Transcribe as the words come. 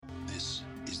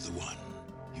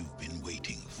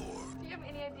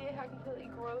how completely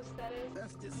gross that is.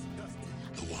 That's disgusting.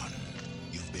 The one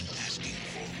you've been asking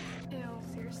for. Ew,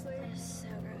 seriously? So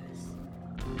gross.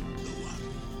 The one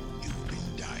you've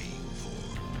been dying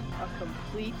for. A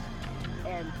complete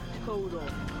and total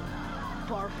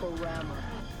Barforama.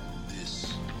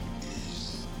 This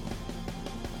is...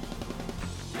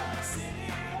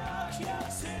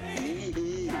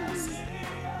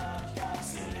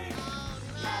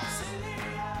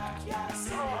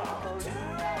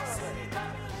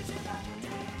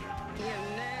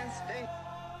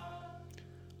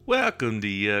 Welcome to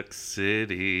Yuck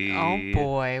City. Oh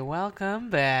boy, welcome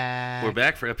back. We're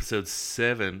back for episode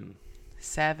 7.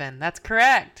 7, that's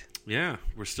correct. Yeah,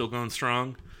 we're still going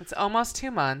strong. It's almost 2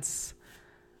 months.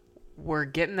 We're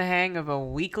getting the hang of a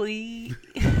weekly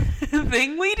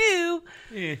thing we do.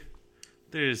 Yeah,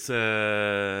 there's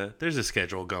a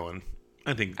schedule going.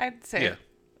 I think. I'd say Yeah.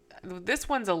 this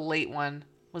one's a late one.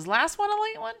 Was last one a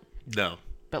late one? No.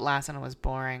 But last one was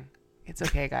boring. It's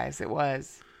okay, guys. It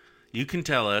was. You can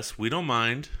tell us. We don't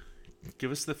mind.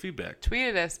 Give us the feedback. Tweet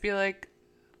at us. Be like,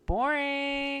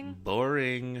 boring.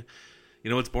 Boring. You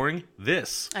know what's boring?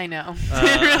 This. I know.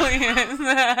 It really is.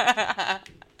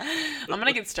 I'm going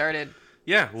to get started.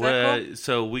 Yeah. that cool?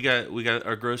 So we got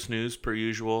our gross news per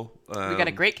usual. We got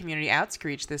a great community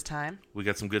outscreech this time. We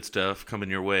got some good stuff coming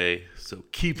your way. So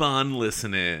keep on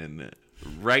listening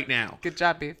right now. Good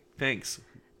job, Beef. Thanks.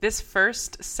 This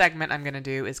first segment I'm going to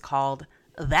do is called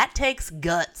That Takes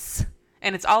Guts.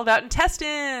 And it's all about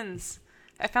intestines.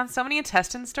 I found so many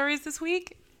intestine stories this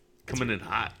week. Coming in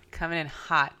hot. Coming in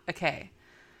hot. Okay.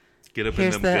 Get up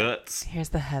in them guts. Here's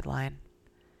the headline.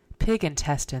 Pig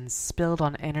intestines spilled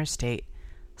on interstate.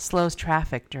 Slows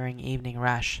traffic during evening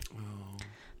rush. Oh.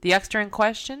 The youngster in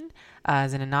question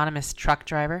is an anonymous truck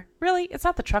driver. Really, it's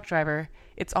not the truck driver.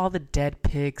 It's all the dead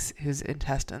pigs whose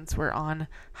intestines were on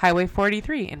Highway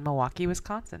 43 in Milwaukee,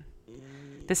 Wisconsin.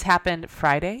 This happened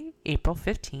Friday, April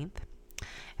 15th.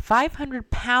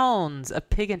 500 pounds of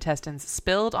pig intestines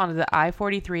spilled onto the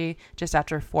I-43 just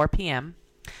after 4 p.m.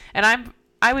 And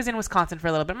I was in Wisconsin for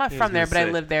a little bit. I'm not from there, but I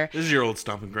lived there. This is your old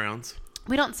stomping grounds.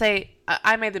 We don't say,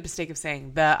 I made the mistake of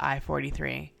saying the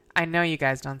I-43. I know you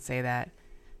guys don't say that.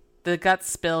 The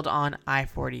guts spilled on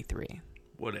I-43.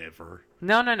 Whatever.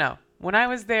 No. When I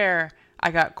was there, I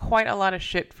got quite a lot of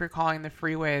shit for calling the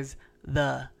freeways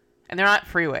the. And they're not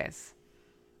freeways.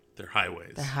 They're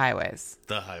highways. They're highways.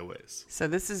 The highways. So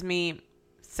this is me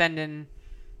sending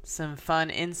some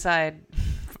fun inside.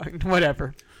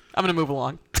 Whatever. I'm going to move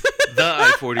along. The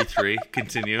I-43.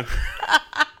 Continue.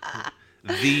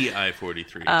 The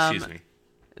I-43. Excuse me.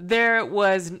 There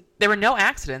were no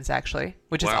accidents, actually,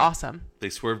 which is awesome. They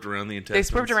swerved around the intestines.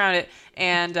 They swerved around it,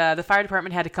 and the fire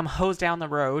department had to come hose down the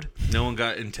road. No one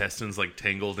got intestines like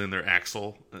tangled in their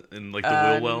axle in like the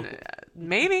wheel well.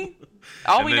 Maybe.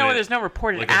 All we know is there's no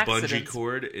reported like accidents. Like a bungee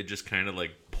cord, it just kind of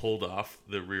like pulled off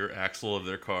the rear axle of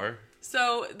their car.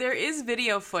 So there is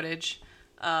video footage,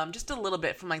 just a little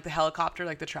bit from like the helicopter,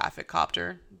 like the traffic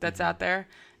copter that's out there.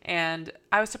 And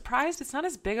I was surprised it's not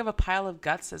as big of a pile of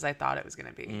guts as I thought it was going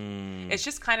to be. It's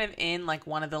just kind of in like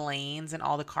one of the lanes, and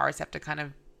all the cars have to kind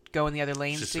of go in the other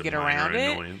lanes to get around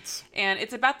it. And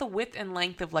it's about the width and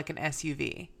length of like an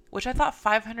SUV, which I thought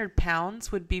 500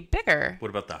 pounds would be bigger. What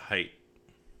about the height?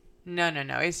 No.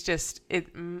 It's just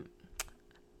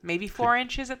maybe 4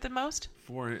 inches at the most.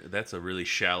 That's a really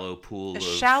shallow pool.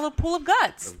 Shallow pool of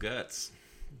guts. Of guts.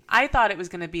 I thought it was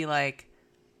going to be like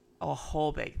a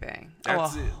whole big thing.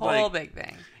 Big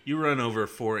thing. You run over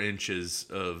 4 inches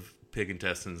of pig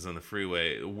intestines on the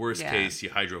freeway. Worst case, you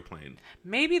hydroplane.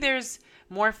 Maybe there's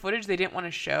more footage they didn't want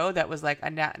to show that was like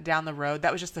down the road.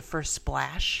 That was just the first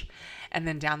splash. And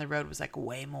then down the road was like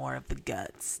way more of the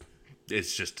guts.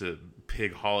 It's just a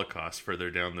pig holocaust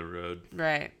further down the road.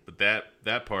 Right. But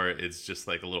that part is just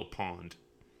like a little pond.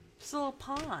 Just a little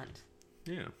pond.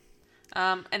 Yeah.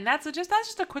 And that's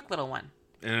just a quick little one.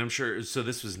 And I'm sure, so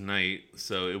this was night,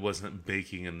 so it wasn't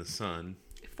baking in the sun.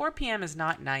 4 p.m. is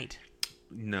not night.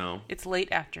 No. It's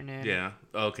late afternoon. Yeah.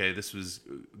 Okay, this was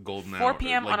golden 4 hour. 4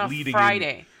 p.m. like on a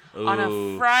Friday. Oh. On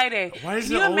a Friday. Why is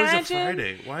Can it you always imagine? a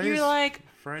Friday? Why You're is like,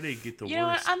 Friday get the worst? You know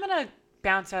what? I'm going to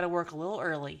bounce out of work a little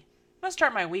early. I'm going to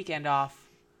start my weekend off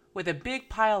with a big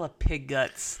pile of pig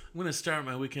guts. I'm going to start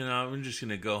my weekend off. I'm just going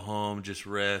to go home, just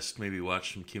rest, maybe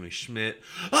watch some Kimmy Schmidt.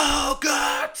 Oh,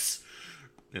 guts!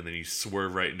 And then you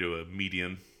swerve right into a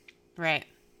median. Right.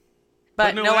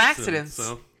 But no accidents.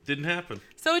 So, didn't happen.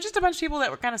 So just a bunch of people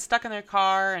that were kind of stuck in their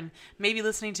car and maybe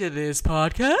listening to this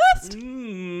podcast?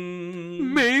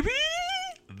 Maybe?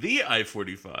 The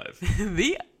I-45.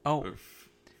 The... Oh.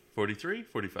 43?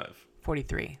 45?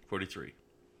 43. 43.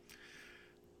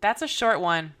 That's a short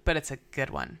one, but it's a good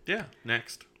one. Yeah.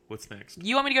 Next. What's next?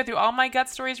 You want me to go through all my gut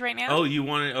stories right now? Oh, you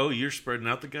want to? Oh, you're spreading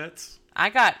out the guts. I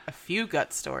got a few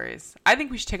gut stories. I think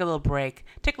we should take a little break.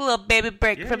 Take a little baby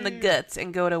break from the guts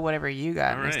and go to whatever you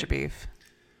got, All right. Mr. Beef.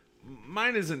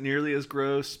 Mine isn't nearly as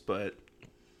gross, but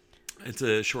it's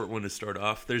a short one to start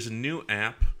off. There's a new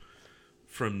app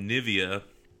from Nivea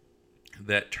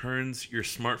that turns your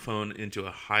smartphone into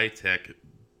a high-tech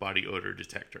body odor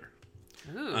detector.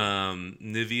 Ooh.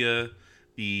 Nivea,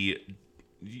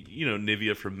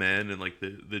 Nivea for men and like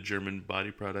the German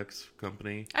body products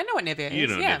company. I know what Nivea is. You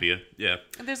know yeah. Nivea, yeah.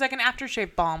 And there's like an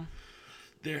aftershave balm.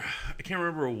 There, I can't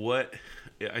remember what.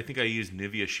 I think I used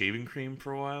Nivea shaving cream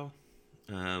for a while,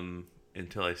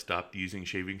 until I stopped using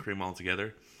shaving cream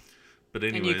altogether. But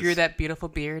anyways, And you grew that beautiful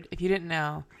beard. If you didn't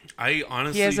know, I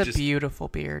honestly he has a just beautiful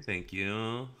beard. thank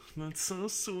you. That's so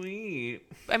sweet.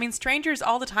 I mean, strangers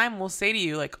all the time will say to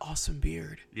you, like, awesome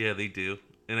beard. Yeah, they do,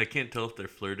 and I can't tell if they're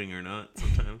flirting or not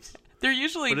sometimes. They're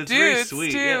usually But it's very dudes,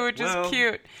 sweet, too, yeah. which Well- is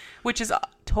cute. Which is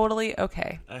totally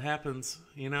okay. That happens,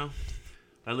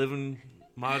 I live in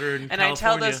modern And I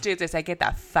tell those California. dudes, I say, get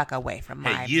the fuck away from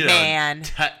my Hey, you man. don't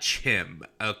touch him,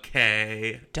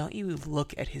 okay? Don't you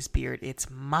look at his beard. It's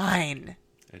mine.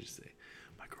 I just say,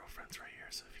 my girlfriend's right here,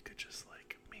 so if you could just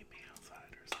like meet me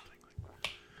outside or something like that.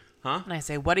 Huh? And I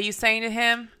say, what are you saying to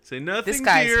him? Say nothing, This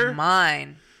guy's dear.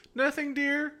 mine. Nothing,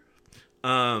 dear.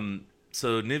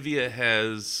 So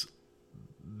Nivea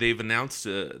they've announced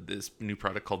this new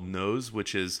product called Nose,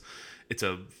 which it's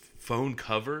a phone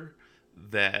cover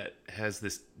that has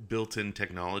this built-in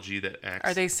technology that acts.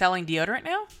 Are they selling deodorant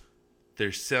now?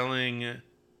 They're selling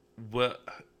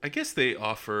I guess they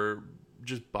offer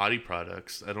just body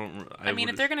products. I mean,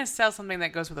 if they're going to sell something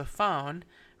that goes with a phone,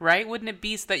 right? Wouldn't it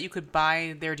be so that you could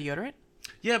buy their deodorant?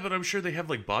 Yeah, but I'm sure they have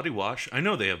like body wash. I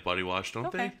know they have body wash, don't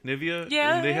Okay. they? Nivea.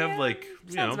 Yeah, And they yeah, have like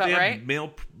sounds they about have right.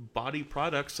 male body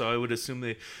products. So I would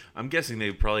assume I'm guessing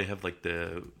they probably have like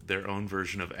their own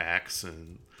version of Axe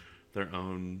and their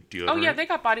own deodorant. Oh, yeah, they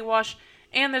got body wash.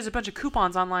 And there's a bunch of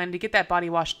coupons online to get that body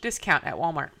wash discount at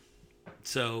Walmart.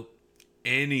 So,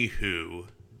 anywho,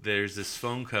 there's this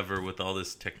phone cover with all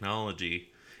this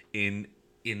technology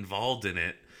involved in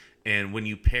it, and when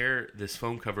you pair this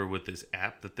phone cover with this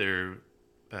app that they're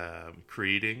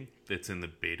creating, that's in the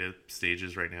beta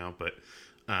stages right now, but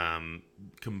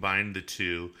combine the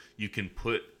two, you can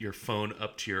put your phone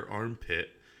up to your armpit,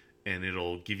 and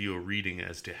it'll give you a reading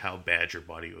as to how bad your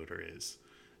body odor is,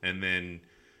 and then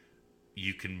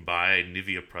you can buy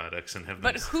Nivea products and have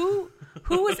them. But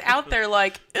who is out there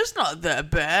like, it's not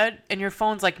that bad? And your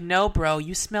phone's like, no, bro,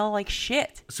 you smell like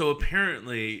shit. So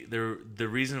apparently, the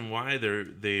reason why they're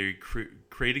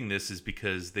creating this is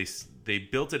because they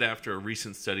built it after a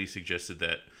recent study suggested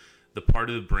that the part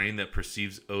of the brain that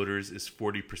perceives odors is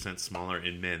 40% smaller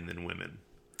in men than women.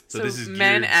 So this is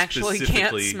men geared actually can't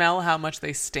specifically- smell how much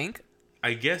they stink?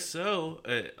 I guess so.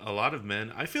 A lot of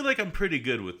men. I feel like I'm pretty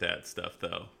good with that stuff,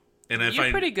 though. And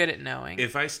You're pretty good at knowing.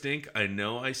 If I stink, I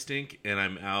know I stink, and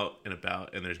I'm out and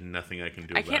about, and there's nothing I can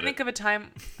do about it. I can't think of a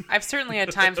time. I've certainly had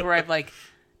times where I've like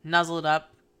nuzzled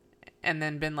up and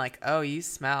then been like, oh, you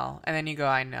smell. And then you go,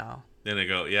 I know. Then I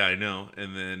go, yeah, I know.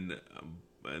 And then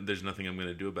there's nothing I'm going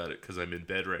to do about it because I'm in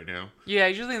bed right now. Yeah,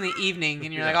 usually in the evening.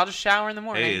 And you're Yeah. like, I'll just shower in the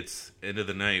morning. Hey, it's end of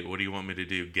the night. What do you want me to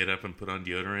do? Get up and put on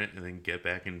deodorant and then get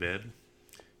back in bed?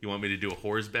 You want me to do a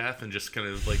whore's bath and just kind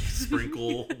of like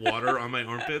sprinkle water on my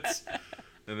armpits?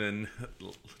 And then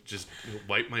just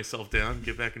wipe myself down,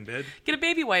 get back in bed? Get a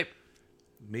baby wipe.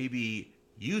 Maybe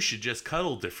you should just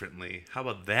cuddle differently. How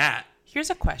about that? Here's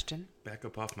a question. Back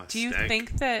up off my Do you stank.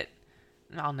 think that...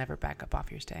 I'll never back up off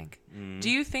your stank.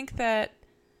 Do you think that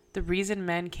the reason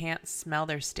men can't smell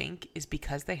their stink is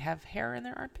because they have hair in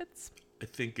their armpits? I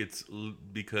think it's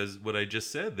because what I just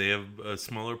said. They have a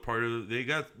smaller part of...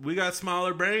 We got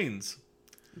smaller brains.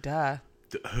 Duh.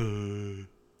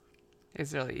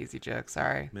 It's really easy joke.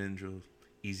 Sorry. Mandrill.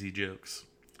 Easy jokes.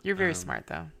 You're very smart,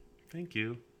 though. Thank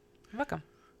you. You're welcome.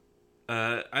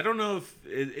 I don't know if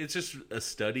it's just a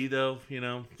study, though,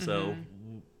 so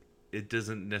it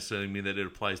doesn't necessarily mean that it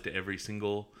applies to every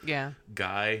single Yeah.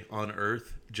 guy on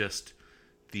Earth, just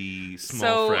the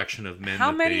small fraction of men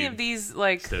how that many they of these,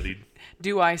 like, studied.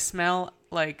 do I smell,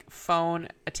 like, phone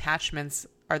attachments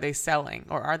are they selling?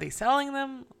 Or are they selling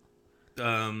them?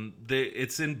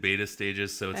 It's in beta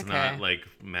stages, so it's Okay. not, like,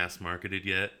 mass marketed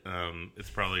yet. It's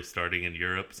probably starting in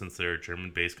Europe since they're a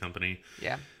German-based company.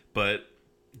 Yeah. But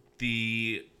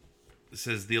it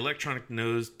says the electronic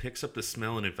nose picks up the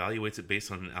smell and evaluates it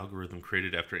based on an algorithm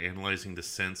created after analyzing the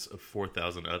scents of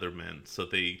 4,000 other men. So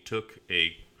they took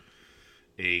a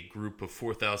group of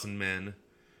 4,000 men,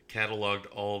 cataloged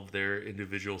all of their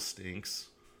individual stinks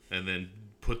and then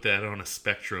put that on a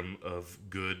spectrum of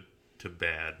good to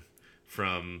bad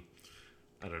from,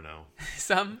 I don't know,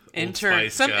 Some Old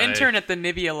Spice guy. intern at the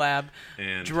Nivea lab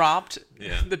and dropped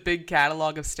Yeah. the big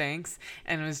catalog of stinks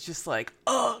and was just like,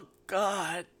 "Oh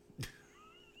God,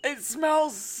 it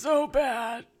smells so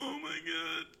bad." oh my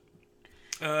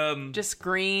god. Just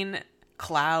green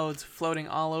clouds floating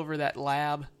all over that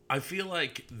lab. I feel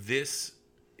like this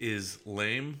is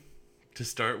lame to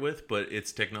start with, but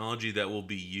it's technology that will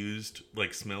be used,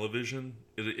 like smell-o-vision.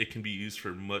 It can be used for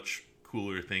much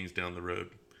cooler things down the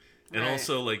road. And Right.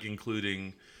 also, like,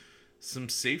 including some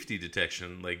safety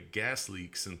detection, like gas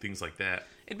leaks and things like that.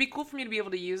 It'd be cool for me to be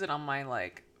able to use it on my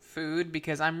like food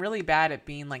because I'm really bad at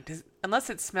being like, unless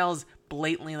it smells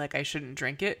blatantly like I shouldn't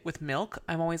drink it with milk.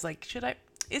 I'm always like, should I?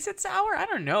 Is it sour? I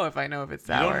don't know if I know if it's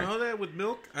sour. You don't know that with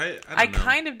milk? I I don't know.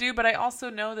 kind of do, but I also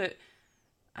know that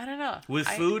I don't know. With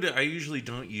food, I usually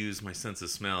don't use my sense of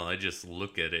smell. I just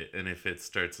look at it, and if it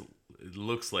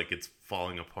looks like it's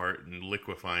falling apart and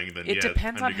liquefying, then It yeah,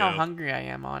 depends time on to how go. hungry I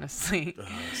am, honestly.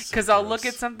 So Because I'll look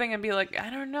gross. at something and be like, I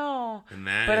don't know. And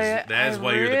that But is I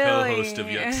why you're the co-host of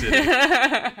Yuck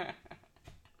City.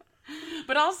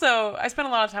 But also, I spent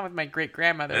a lot of time with my great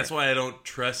grandmother. That's why I don't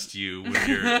trust you when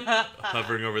you're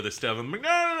hovering over the stove. I'm like, no,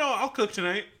 I'll cook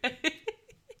tonight. You're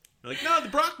like, no, the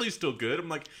broccoli's still good. I'm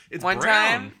like, it's One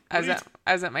brown. time,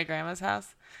 I was at my grandma's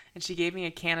house, and she gave me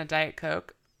a can of Diet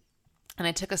Coke, and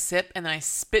I took a sip, and then I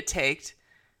spit-taked,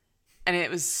 and it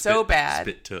was so bad.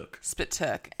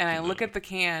 Spit-took. And I look at the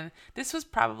can. This was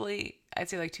probably, I'd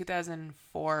say like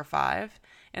 2004 or 5,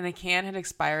 and the can had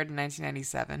expired in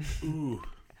 1997. Ooh.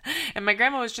 And my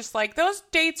grandma was just like, those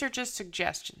dates are just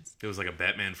suggestions. It was like a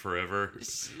Batman Forever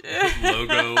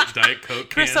logo Diet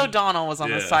Coke can. Chris O'Donnell was on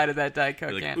the Yeah. side of that Diet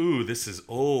Coke You're like, can. ooh, this is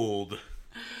old.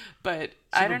 But Super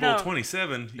I don't Bowl know.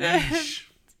 27. Yeesh.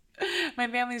 My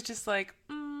family's just like,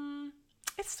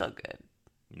 it's still good.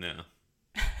 No.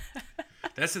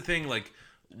 That's the thing, like,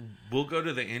 we'll go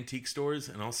to the antique stores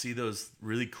and I'll see those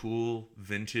really cool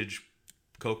vintage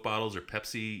Coke bottles or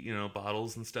Pepsi,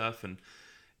 bottles and stuff, and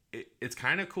it's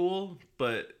kind of cool,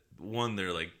 but one,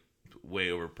 they're like way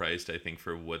overpriced, I think,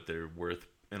 for what they're worth,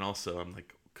 and also I'm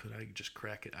like, could I just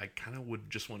crack it? I kind of would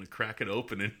just want to crack it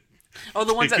open and Oh,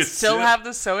 the ones take that a still sip. have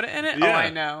the soda in it? Yeah. Oh, I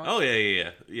know. Oh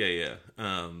yeah.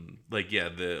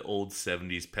 The old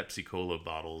 70s Pepsi Cola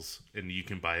bottles, and you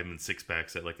can buy them in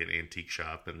 6-packs at like an antique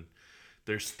shop, and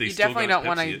they You still definitely got don't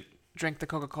want Pepsi to drink the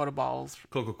Coca-Cola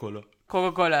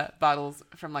Coca-Cola. bottles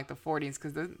from like the 40s,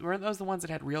 because weren't those the ones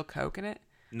that had real Coke in it?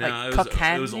 No, Like it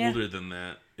was Cocaine? older than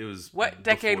that. It was What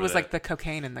decade before was that. like the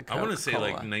cocaine in the Coca-Cola? I want to say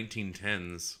like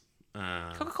 1910s.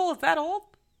 Coca-Cola's that old?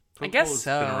 I guess Coca-Cola's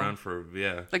so. Been around for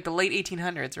Like the late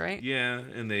 1800s, right? Yeah,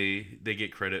 and they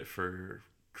get credit for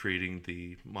creating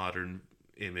the modern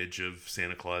image of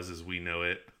Santa Claus as we know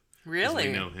it. As Really?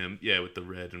 we know him. Yeah, with the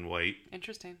red and white.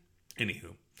 Interesting.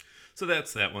 Anywho, so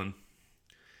that's that one.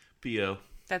 P.O.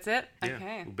 That's it? Yeah,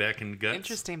 Okay. we're back in guts.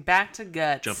 Interesting. Back to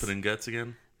guts. Jumping in guts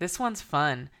again. This one's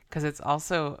fun because it's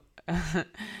also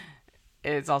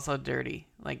dirty,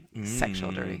 like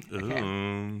sexual dirty.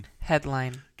 Okay.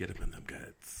 Headline: Get him in them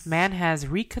guts. Man has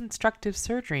reconstructive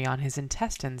surgery on his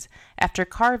intestines after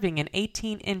carving an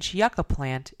 18-inch yucca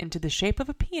plant into the shape of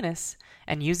a penis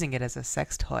and using it as a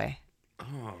sex toy.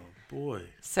 Oh boy.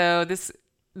 So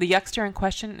the yuckster in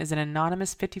question is an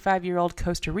anonymous 55-year-old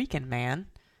Costa Rican man.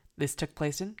 This took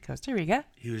place in Costa Rica.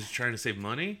 He was trying to save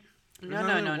money?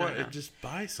 No. What? Just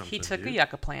buy something. He took a dude.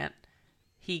 yucca plant.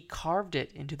 He carved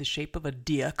it into the shape of a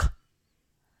dick.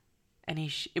 And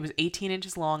it was 18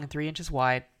 inches long and 3 inches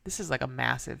wide. This is like a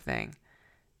massive thing.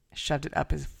 Shoved it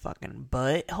up his fucking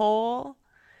butthole.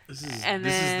 This is And the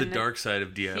then dark side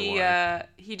of DIY.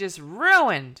 He just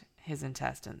ruined his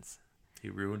intestines. He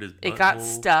ruined his butthole. It got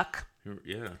stuck.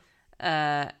 Yeah.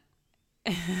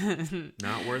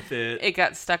 Not worth it. It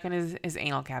got stuck in his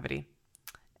anal cavity.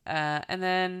 And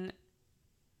then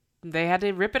they had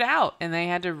to rip it out, and they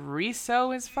had to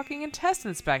re-sew his fucking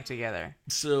intestines back together.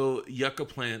 So yucca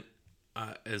plant,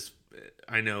 as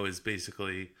I know, is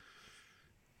basically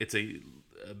it's a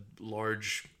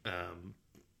large.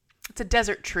 It's a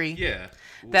desert tree. Yeah,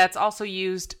 That's also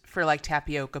used for like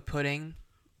tapioca pudding.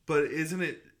 but isn't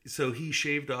it? So he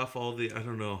shaved off all the. I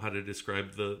don't know how to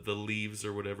describe the leaves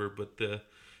or whatever, but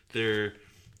they're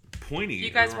pointy.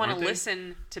 You guys want to aren't they?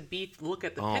 listen to look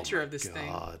at the Oh picture my of this thing.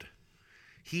 God.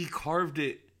 He carved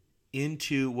it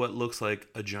into what looks like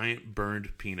a giant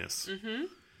burned penis. Mm-hmm.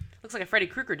 Looks like a Freddy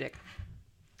Krueger dick.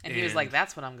 And he was And- like,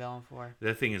 that's what I'm going for.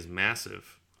 That thing is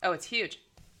massive. Oh, it's huge.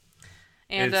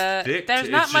 And It's thick. there's It's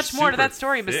not just much more to super that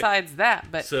story thick. besides that.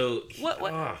 But So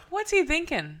what's he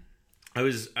thinking?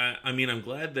 I mean, I'm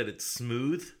glad that it's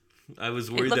smooth. I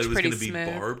was worried that looks it was going to pretty be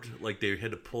smooth. barbed, like they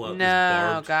had to pull out No,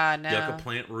 this barbed God, no. yucca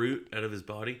plant root out of his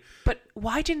body. But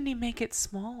why didn't he make it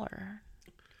smaller?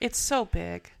 It's so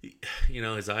big. You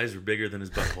know, his eyes were bigger than his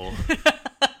butthole.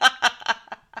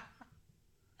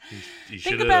 He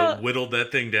should have about- whittled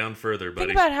that thing down further, buddy.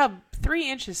 Think about how 3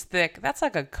 inches thick. That's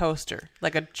like a coaster,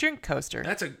 like a drink coaster.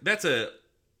 That's a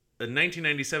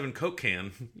 1997 Coke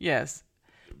can. Yes.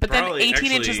 But then Probably,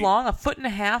 18 inches actually, long, a foot and a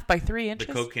half by 3 The inches.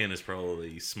 Coke can is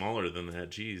probably smaller than that.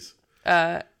 Jeez.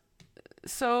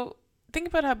 So think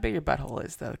about how big your butthole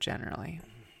is, though, generally.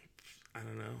 I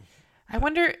don't know. I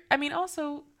wonder, I mean,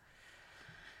 also,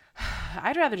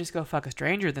 I'd rather just go fuck a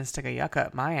stranger than stick a yucca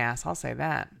up my ass. I'll say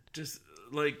that. Just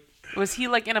like Was he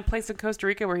like in a place in Costa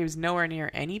Rica where he was nowhere near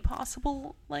any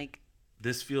possible, like,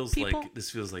 this feels people? like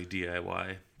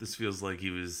DIY. This feels like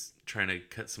he was trying to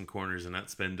cut some corners and not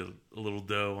spend a little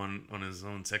dough on his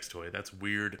own sex toy. That's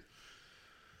weird.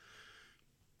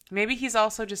 maybe he's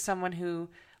also just someone who,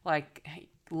 like,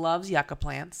 loves yucca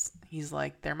plants. He's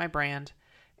like, they're my brand.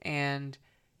 And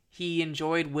he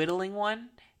enjoyed whittling one.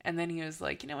 And then he was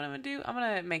like, you know what I'm going to do? I'm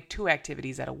going to make 2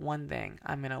 activities out of one thing.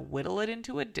 I'm going to whittle it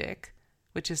into a dick,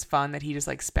 which is fun that he just,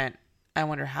 like, spent, I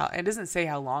wonder how, it doesn't say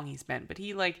how long he spent, but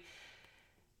he, like,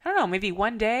 I don't know, maybe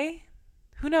one day?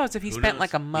 Who knows if he Who spent, knows?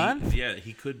 like, a month?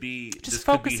 He could be Just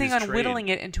focusing on whittling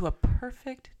it into a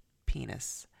perfect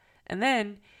penis. And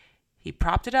then he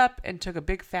propped it up and took a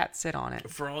big fat sit on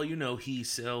it. For all you know, he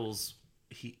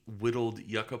whittled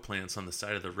yucca plants on the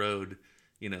side of the road,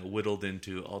 you know, whittled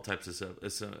into all types of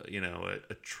stuff. You know,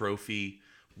 a trophy,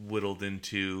 whittled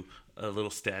into a little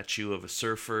statue of a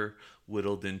surfer,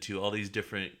 whittled into all these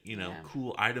different, you know,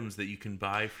 cool items that you can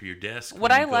buy for your desk What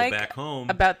when I you go like back home.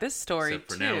 about this story,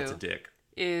 Except for too, now, it's a dick.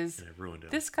 is And I ruined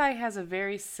it. this guy has a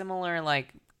very similar, like,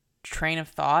 train of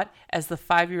thought as the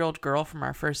 5-year-old girl from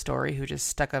our first story who just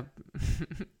stuck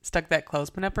that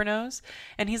clothespin up her nose.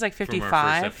 And he's like 55. From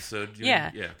our first episode, yeah.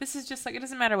 yeah. This is just like, it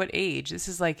doesn't matter what age. This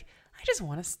is like, I just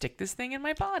want to stick this thing in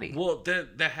my body. Well,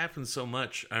 that happens so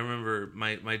much. I remember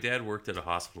my dad worked at a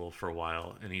hospital for a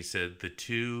while, and he said the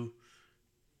 2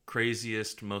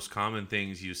 craziest, most common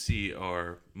things you see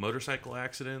are motorcycle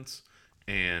accidents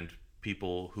and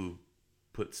people who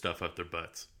put stuff up their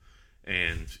butts.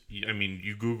 And I mean,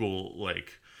 you Google,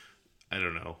 like, I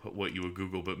don't know what you would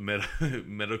Google, but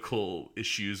medical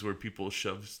issues where people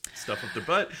shove stuff up their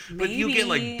butt. But you get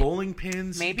like bowling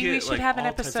pins. Maybe you we get, should like, have an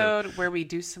all types episode where we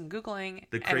do some Googling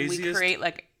The and we craziest- create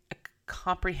like a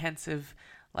comprehensive,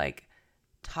 like,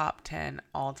 top 10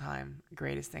 all-time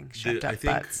greatest things shoved up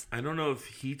butts. I don't know if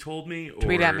he told me or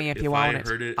Tweet at me if you want I it.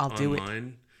 heard it I'll do it.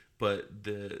 online, but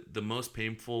the most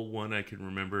painful one I can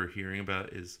remember hearing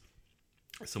about is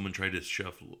someone tried to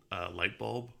shove a light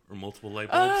bulb or multiple light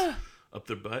bulbs up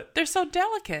their butt. They're so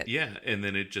delicate. Yeah, and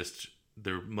then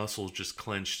their muscles just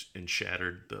clenched and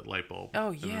shattered the light bulb. Oh,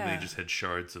 And then yeah. they just had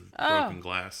shards of broken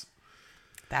glass.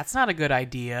 That's not a good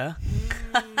idea.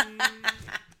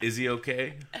 Is he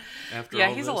okay after Yeah,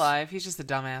 all he's this? alive. He's just a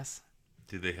dumbass.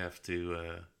 Do they have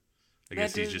to, I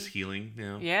guess he's dude- just healing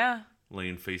now? Yeah,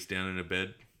 Laying face down in a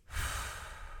bed?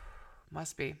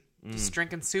 must be. Just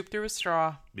drinking soup through a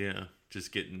straw Yeah,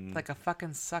 just getting like a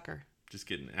fucking sucker. just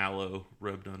getting aloe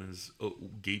rubbed on his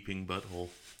gaping butthole.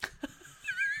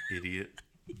 Idiot.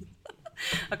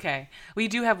 Okay, we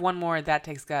do have one more That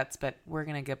Takes Guts, but we're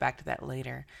going to get back to that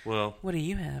later. Well, What do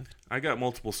you have? I got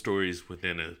multiple stories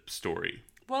within a story.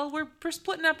 Well, we're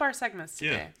splitting up our segments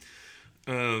today.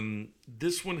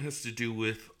 This one has to do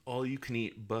with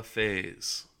all-you-can-eat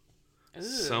buffets. Ooh.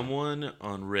 Someone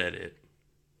on Reddit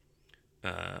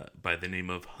by the name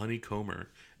of Honeycomber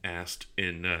asked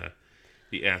in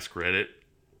the Ask Reddit,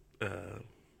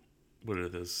 what are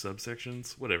those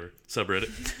subsections? Whatever.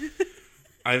 Subreddit.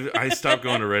 I stopped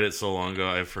going to Reddit so long ago,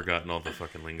 I've forgotten all the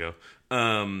fucking lingo.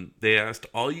 They asked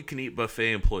all-you-can-eat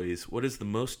buffet employees, what is the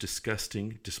most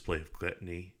disgusting display of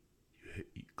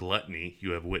gluttony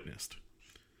you have witnessed?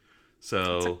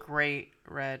 So It's a great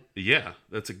red. yeah,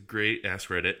 that's a great Ask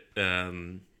Reddit.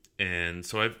 And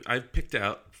so I've picked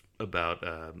out about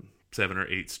 7 or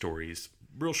 8 stories,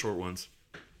 real short ones,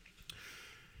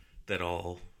 that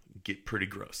all get pretty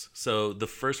gross. So the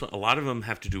first one, a lot of them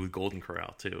have to do with Golden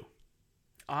Corral too.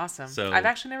 Awesome. So- I've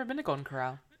actually never been to Golden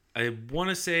Corral. I want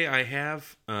to say I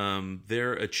have.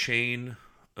 They're a chain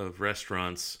of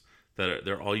restaurants that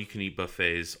they're all-you-can-eat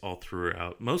buffets all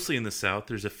throughout. Mostly in the South.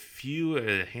 There's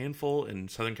a handful in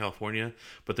Southern California,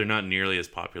 but they're not nearly as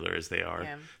popular as they are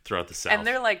throughout the South. And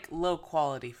they're like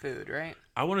low-quality food, right?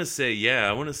 I want to say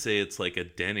it's like a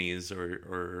Denny's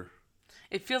or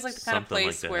It feels like the kind of something like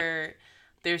place that. where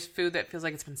there's food that feels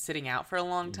like it's been sitting out for a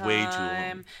long time. Way too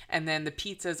long. And then the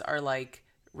pizzas are like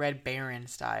Red Baron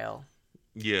style.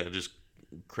 Yeah, just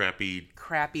crappy.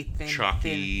 Crappy,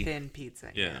 Chalky. thin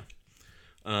pizza. Yeah.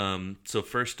 So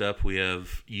first up, we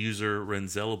have user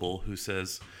Renzellable, who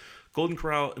says, Golden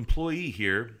Corral employee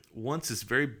here. Once this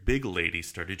very big lady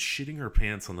started shitting her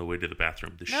pants on the way to the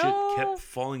bathroom. The shit kept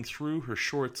falling through her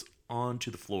shorts onto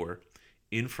the floor,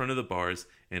 in front of the bars,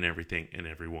 and everything and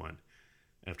everyone.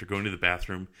 After going to the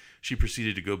bathroom, she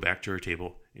proceeded to go back to her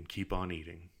table and keep on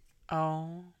eating.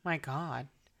 Oh, my God.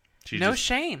 She No just-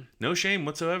 shame. No shame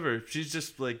whatsoever. She's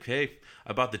just like, hey,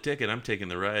 I bought the ticket. I'm taking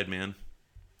the ride, man.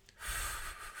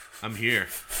 I'm here.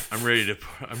 I'm ready to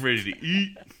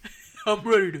eat. I'm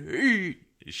ready to eat.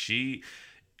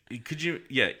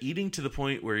 Eating to the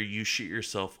point where you shit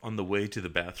yourself on the way to the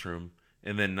bathroom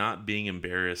and then not being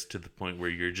embarrassed to the point where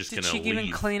you're just going Did to she leave.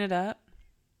 even clean it up?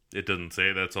 It doesn't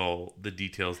say. That's all the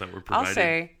details that were provided. I'll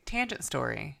say, tangent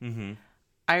story. Mm-hmm.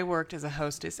 I worked as a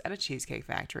hostess at a cheesecake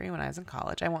factory when I was in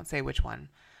college. I won't say which one.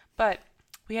 But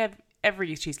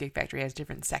every cheesecake factory has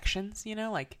different sections,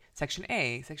 like section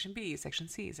A, section B, section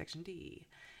C, section D,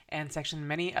 and section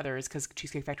many others because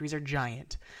cheesecake factories are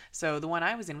giant. So the one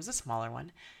I was in was a smaller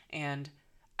one. And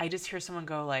I just hear someone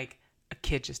go like, a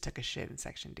kid just took a shit in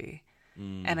section D.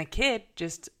 And a kid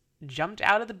just jumped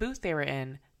out of the booth they were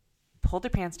in, pulled their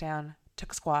pants down,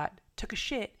 took a squat, took a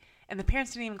shit, and the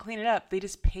parents didn't even clean it up. They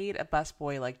just paid a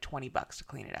busboy like $20 to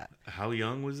clean it up. How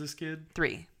young was this kid?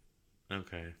 3.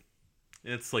 Okay.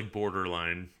 It's like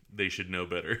borderline. They should know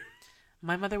better.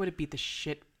 My mother would have beat the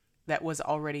shit that was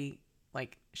already,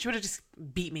 she would have just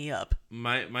beat me up.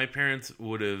 My parents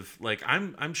would have,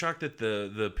 I'm shocked that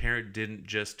the parent didn't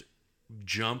just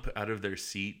jump out of their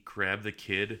seat, grab the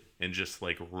kid, and just,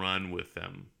 run with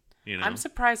them. I'm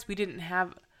surprised we didn't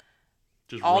have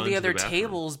Just all run the to other bathroom.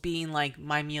 tables being like,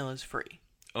 my meal is free.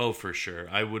 Oh, for sure.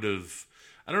 I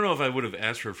don't know if I would have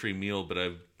asked for a free meal, but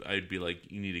I'd be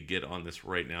like, you need to get on this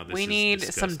right now. We need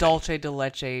some dulce de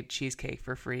leche cheesecake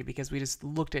for free because we just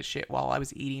looked at shit while I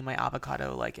was eating my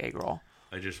avocado egg roll.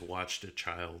 I just watched a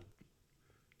child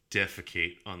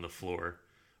defecate on the floor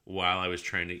while I was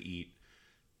trying to eat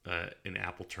an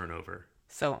apple turnover.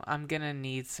 So I'm going to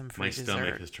need some free My dessert.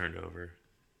 stomach has turned over,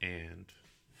 and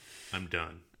I'm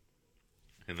done.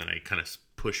 And then I kind of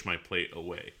push my plate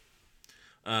away.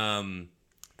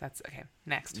 That's okay.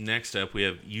 Next. Next up, we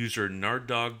have user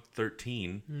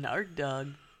Narddog13. Nard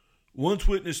dog. Once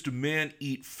witnessed a man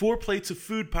eat 4 plates of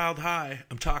food piled high.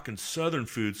 I'm talking southern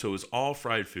food, so it was all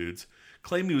fried foods.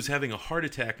 Claimed he was having a heart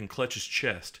attack and clutched his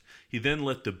chest. He then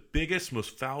let the biggest,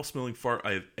 most foul-smelling fart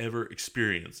I have ever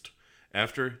experienced.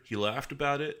 After he laughed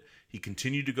about it, he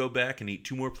continued to go back and eat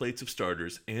 2 more plates of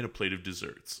starters and a plate of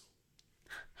desserts.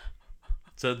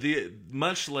 So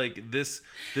much like this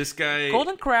guy,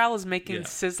 Golden Corral is making Yeah.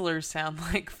 Sizzlers sound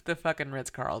like the fucking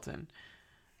Ritz-Carlton.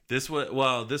 this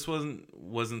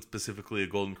wasn't specifically a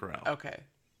Golden Corral. Okay.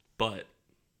 But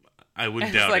I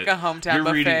wouldn't It's doubt like it. a hometown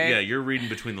you're reading, buffet. yeah, you're reading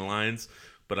between the lines,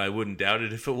 but I wouldn't doubt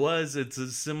it if it was. It's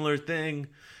a similar thing.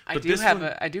 I But do this have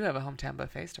one- a hometown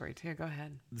buffet story too. Go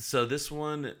ahead. So this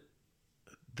one,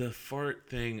 the fart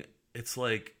thing, it's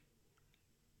like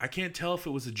I can't tell if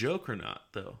it was a joke or not,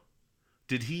 though.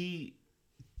 Did he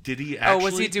actually? Oh,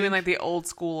 was he doing think- like the old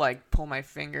school pull my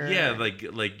finger? Yeah,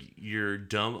 like your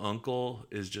dumb uncle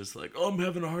is just like, oh, I'm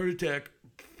having a heart attack.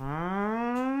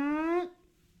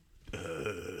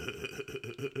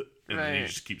 And then he Right.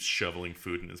 just keeps shoveling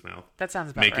food in his mouth. That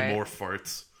sounds about Making right. more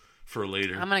farts for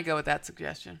later. I'm gonna go with that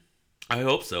suggestion. I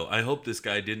hope so. I hope this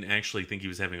guy didn't actually think he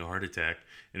was having a heart attack,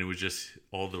 and it was just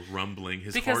all the rumbling.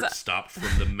 His Because- heart stopped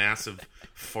from the massive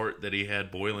fart that he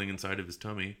had boiling inside of his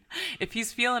tummy. If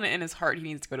he's feeling it in his heart, he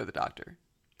needs to go to the doctor.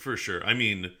 For sure. I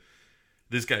mean,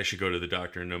 this guy should go to the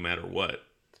doctor no matter what.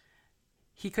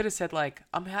 He could have said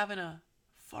I'm having a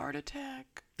fart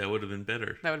attack. That would have been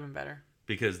better. That would have been better.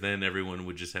 Because then everyone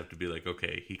would just have to be like,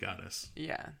 okay, he got us.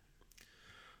 Yeah.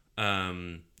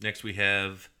 Next we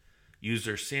have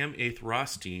user Sam 8th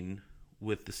Rothstein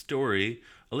with the story.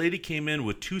 A lady came in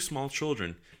with 2 small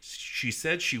children. She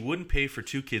said she wouldn't pay for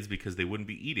 2 kids because they wouldn't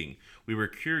be eating. We were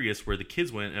curious where the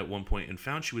kids went at one point and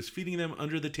found she was feeding them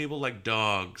under the table like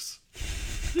dogs.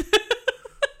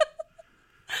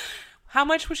 How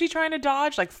much was she trying to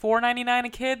dodge? $4.99 a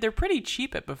kid? They're pretty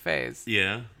cheap at buffets.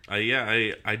 Yeah.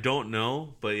 I don't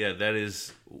know, but yeah, that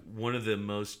is one of the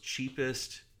most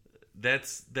cheapest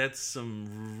that's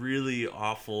some really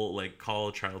awful, like,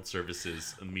 call child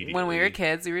services immediately. When we were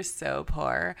kids, we were so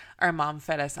poor. Our mom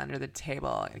fed us under the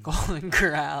table at Golden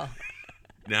Corral.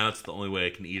 Now it's the only way I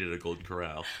can eat at a Golden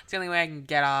Corral. It's the only way I can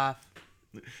get off.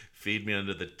 Feed me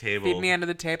under the table. Feed me under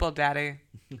the table, Daddy.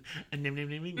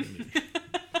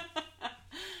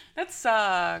 That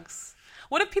sucks.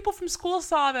 What if people from school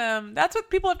saw them? That's what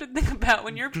people have to think about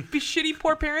when you're shitty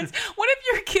poor parents. What if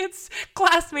your kids'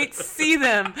 classmates see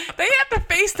them? They have to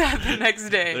face that the next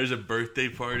day. There's a birthday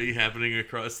party happening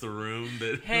across the room.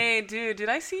 Hey, dude, did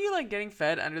I see you, like, getting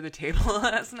fed under the table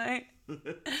last night?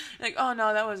 Like, oh,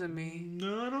 no, that wasn't me.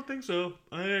 No, I don't think so.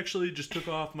 I actually just took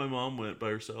off. My mom went by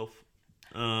herself.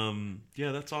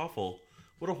 Yeah, that's awful.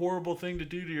 What a horrible thing to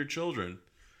do to your children.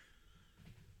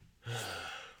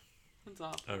 That's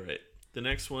awful. All right. The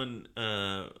next one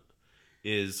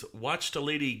is watched a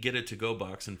lady get a to-go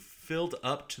box and filled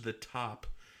up to the top.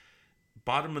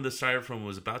 Bottom of the styrofoam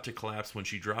was about to collapse when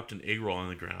she dropped an egg roll on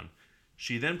the ground.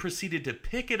 She then proceeded to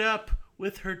pick it up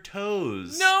with her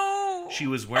toes. No! She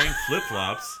was wearing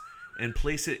flip-flops and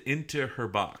place it into her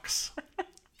box.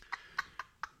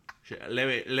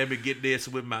 Let me get this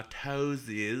with my toes.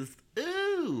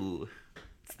 Ooh.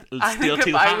 I Still think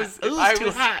too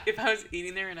hot. if I was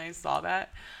eating there and I saw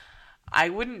that, I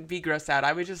wouldn't be grossed out.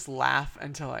 I would just laugh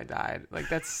until I died. Like,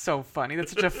 that's so funny.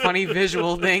 That's such a funny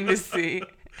visual thing to see.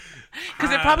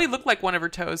 Because it probably looked like one of her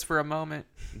toes for a moment.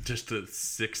 Just a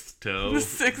sixth toe. The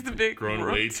sixth big grown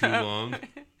way toe. too long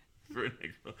for an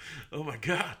egg roll. Oh my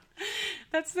god.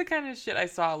 That's the kind of shit I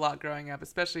saw a lot growing up,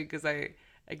 especially because I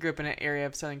grew up in an area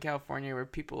of Southern California where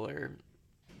people are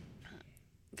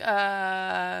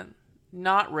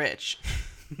not rich.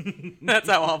 That's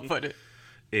how I'll put it.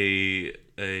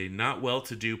 A not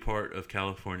well-to-do part of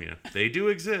California. They do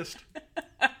exist.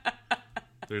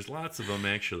 There's lots of them,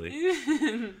 actually.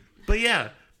 But yeah,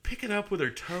 pick it up with her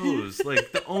toes.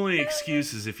 Like, the only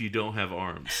excuse is if you don't have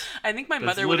arms. I think my That's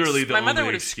mother would literally the my mother only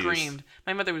would have excuse. screamed.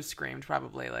 My mother would have screamed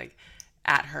probably, like,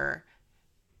 at her.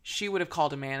 She would have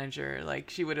called a manager. Like,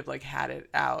 she would have, like, had it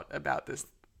out about this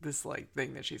like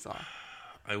thing that she saw.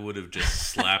 I would have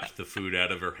just slapped the food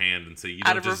out of her hand and say, "You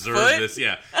Out don't of her deserve foot? this."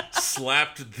 Yeah,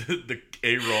 slapped the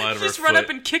egg roll out of her Just foot. run up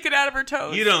and kick it out of her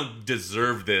toes. You don't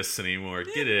deserve this anymore.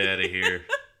 Get it out of here,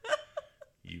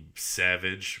 you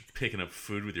savage! Picking up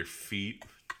food with your feet.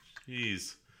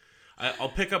 Jeez. I'll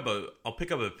pick up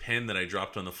a pen that I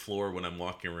dropped on the floor when I'm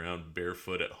walking around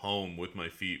barefoot at home with my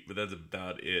feet, but that's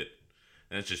about it.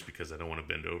 And that's just because I don't want to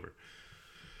bend over.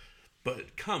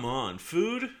 But come on,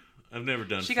 food. I've never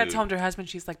done She food. got home to her husband.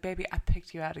 She's like, "Baby, I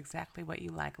picked you out exactly what you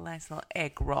like. A nice little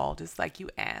egg roll, just like you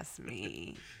asked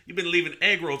me." You've been leaving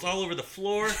egg rolls all over the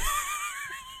floor.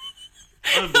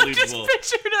 I Unbelievable. just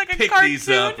pictured like a Pick cartoon these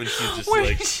up and she's just where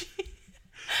like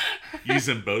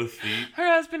using both feet. her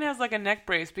husband has like a neck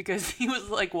brace because he was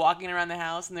like walking around the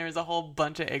house and there was a whole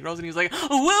bunch of egg rolls and he was like,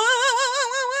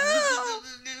 "Whoa!"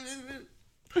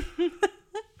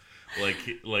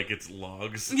 Like it's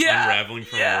logs Yeah, unraveling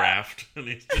from yeah. a raft, and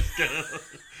he's just kind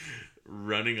of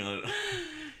running in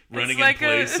It's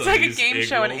place. it's on like a these game egg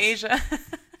show in rolls. Asia.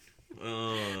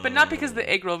 Oh. But not because of the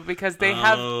egg roll, but because they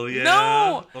have Oh, yeah.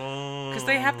 no, Oh. because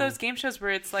they have those game shows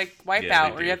where it's like Wipeout, Yeah,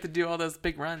 they where do. you have to do all those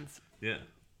big runs Yeah,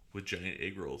 with giant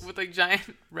egg rolls. with like giant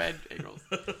red egg rolls.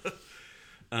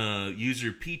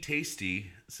 User P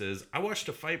Tasty says, "I watched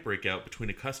a fight break out between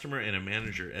a customer and a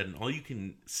manager at an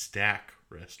all-you-can-stack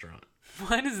restaurant."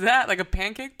 What is that? Like a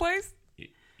pancake place?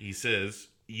 He says,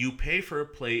 "You pay for a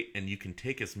plate and you can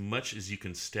take as much as you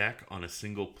can stack on a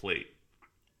single plate."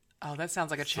 Oh, that sounds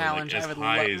like a So, like, challenge. as I would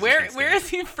high love. as you Where can is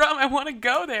he from? I want to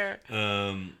go there.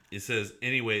 It says,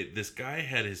 anyway, this guy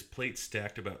had his plate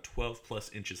stacked about 12 plus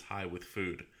inches high with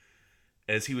food.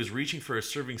 As he was reaching for a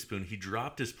serving spoon, he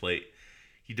dropped his plate.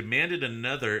 He demanded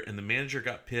another, and the manager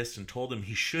got pissed and told him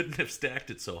he shouldn't have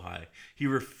stacked it so high. He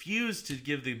refused to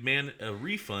give the man a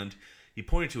refund. He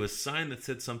pointed to a sign that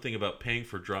said something about paying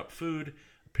for dropped food.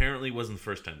 Apparently, it wasn't the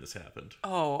first time this happened.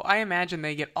 Oh, I imagine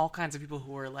they get all kinds of people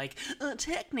who are like,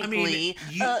 technically,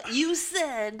 you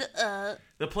said,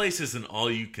 The place is an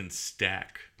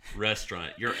all-you-can-stack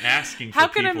restaurant. You're asking for How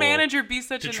can a people manager be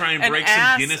such to an try and an break some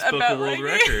ass Guinness Book about, of World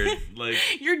like- Record. Like,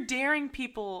 You're daring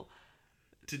people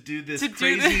to do this to do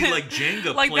crazy, this. like,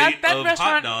 Jenga like plate that of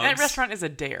restaurant. hot dogs. That restaurant is a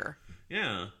dare.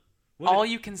 Yeah. All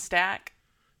you can stack.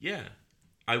 Yeah.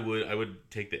 I would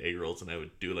take the egg rolls and I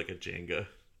would do like a Jenga.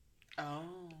 Oh.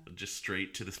 Just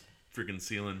straight to the freaking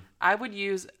ceiling. I would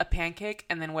use a pancake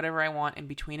and then whatever I want in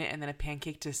between it, and then a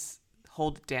pancake to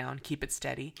hold it down, keep it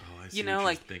steady. Oh, I see You know, what you're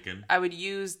like thinking. I would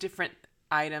use different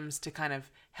items to kind of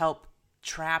help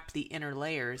trap the inner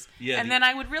layers. Yeah, and then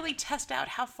I would really test out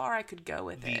how far I could go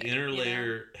with the it. inner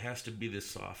layer has to be the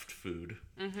soft food.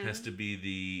 Has to be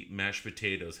the mashed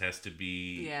potatoes. Has to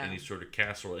be any sort of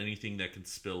casserole. Anything that can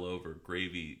spill over,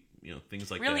 gravy. Things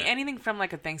like that. Really, anything from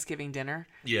like a Thanksgiving dinner.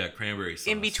 Yeah, cranberry sauce.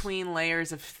 In between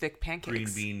layers of thick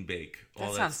pancakes. Green bean bake. That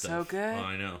All sounds that stuff. so good. Oh,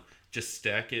 I know. Just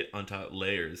stack it on top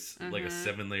layers, like a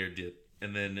 7-layer dip.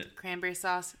 And then Cranberry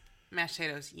sauce, mashed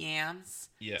potatoes, yams,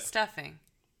 stuffing,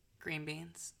 green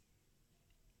beans.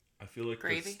 I feel like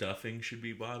Gravy? the stuffing should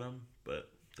be bottom, but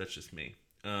that's just me.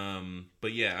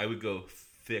 But yeah, I would go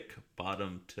thick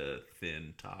bottom to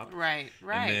thin top. Right.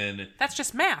 And then that's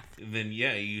just math. then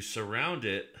you surround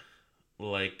it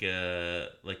like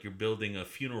you're building a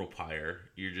funeral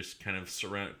pyre. You're just kind of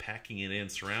packing it in,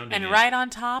 surrounding And it. right on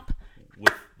top,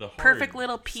 with the hard perfect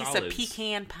little piece solids. of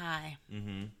pecan pie.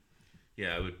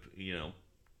 Yeah, I would,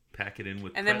 pack it in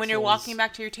with And then when you're pretzels. walking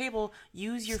back to your table,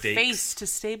 use your Steaks. face to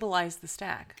stabilize the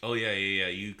stack. Oh, yeah.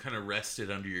 You kind of rest it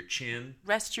under your chin.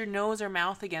 Rest your nose or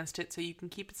mouth against it so you can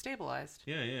keep it stabilized.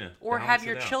 Yeah. Or Balance have it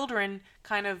your out. children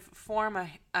kind of form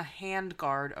a hand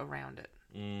guard around it.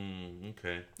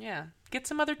 Okay. Yeah. Get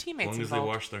some other As teammates long as involved. they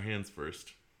wash their hands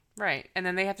first. Right. And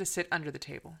then they have to sit under the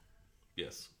table.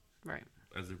 Yes. Right.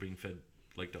 As they're being fed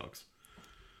like dogs.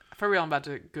 For real, I'm about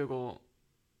to Google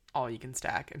all you can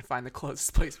stack and find the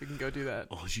closest place we can go do that.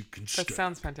 All you can That stack.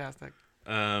 sounds fantastic.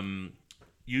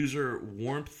 User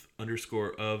warmth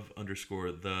 _of_the_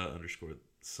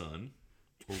 sun.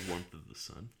 Or warmth of the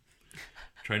sun.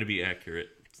 Trying to be accurate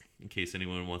in case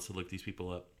anyone wants to look these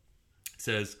people up. It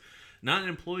says, not an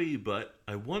employee, but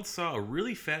I once saw a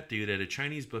really fat dude at a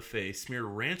Chinese buffet smear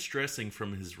ranch dressing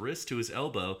from his wrist to his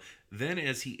elbow. Then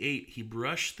as he ate, he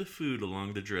brushed the food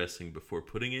along the dressing before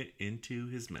putting it into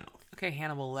his mouth. Okay,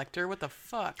 Hannibal Lecter, what the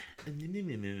fuck? Do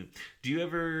you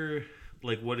ever,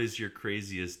 what is your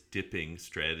craziest dipping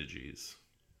strategies?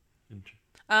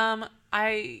 I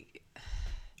mean,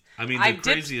 the I've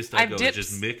craziest dipped- I I've go dipped- is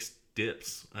just mixed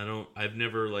dips. I've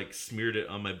never smeared it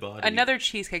on my body. Another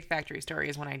Cheesecake Factory story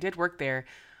is when I did work there,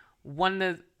 one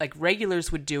of the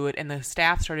regulars would do it and the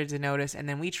staff started to notice, and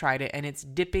then we tried it, and it's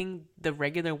dipping the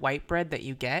regular white bread that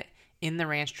you get in the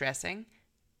ranch dressing.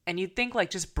 And you'd think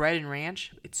just bread and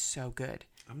ranch, it's so good.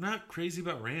 I'm not crazy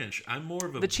about ranch. I'm more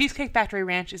of a... The Cheesecake Factory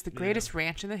ranch is the greatest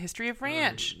ranch in the history of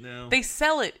ranch. no. They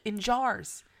sell it in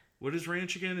jars. What is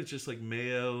ranch again? It's just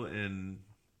mayo and...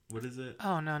 What is it?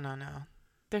 Oh, no.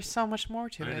 There's so much more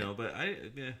to it. I know, but I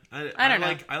don't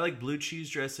know. I like blue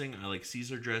cheese dressing. I like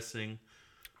Caesar dressing.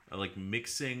 I like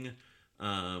mixing.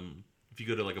 If you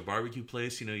go to a barbecue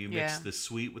place, you mix the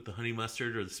sweet with the honey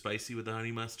mustard or the spicy with the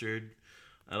honey mustard.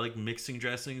 I like mixing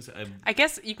dressings. I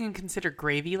guess you can consider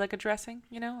gravy like a dressing,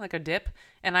 like a dip.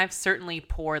 And I've certainly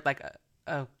poured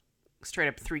a straight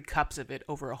up 3 cups of it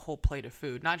over a whole plate of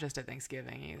food, not just at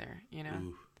Thanksgiving either, Ooh, yeah.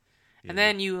 And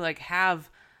then you have...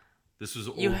 This was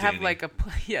old You have Danny.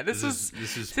 This is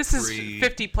pre-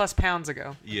 50 plus pounds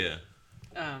ago. Yeah.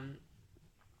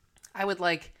 I would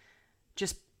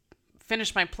just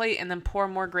finish my plate and then pour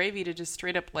more gravy to just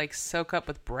straight up soak up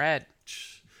with bread.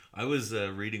 I was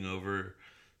reading over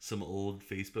some old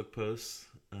Facebook posts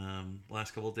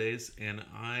last couple of days, and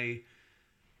I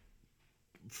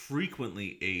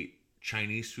frequently ate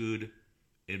Chinese food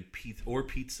and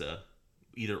pizza,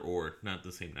 either or, not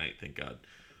the same night, thank God.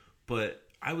 But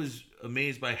I was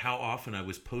amazed by how often I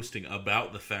was posting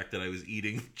about the fact that I was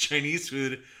eating Chinese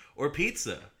food or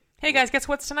pizza. Hey guys, guess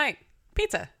what's tonight?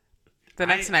 Pizza. The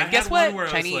next I night, had guess one what? where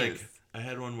Chinese. I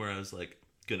had one where I was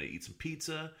gonna eat some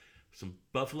pizza, some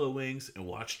buffalo wings, and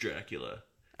watch Dracula.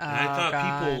 And I thought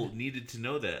people needed to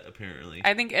know that, apparently.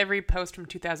 I think every post from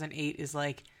 2008 is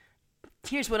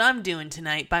here's what I'm doing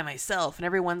tonight by myself. And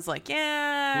everyone's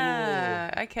yeah,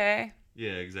 cool. Okay.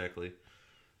 Yeah, exactly.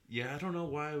 Yeah, I don't know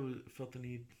why I felt the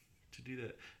need to do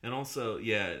that. And also,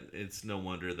 yeah, it's no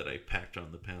wonder that I packed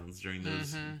on the pounds during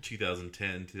those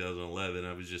 2010, 2011.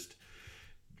 I was just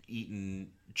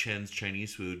eating Chen's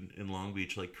Chinese food in Long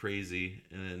Beach like crazy.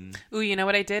 And then, Ooh, you know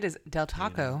what I did is Del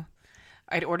Taco.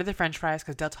 I'd order the French fries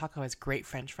because Del Taco has great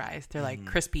French fries. They're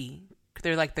crispy.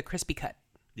 They're the crispy cut.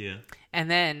 Yeah.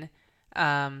 And then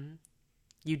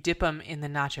you dip them in the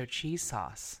nacho cheese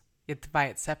sauce. You have to buy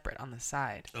it separate on the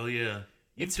side. Oh, yeah.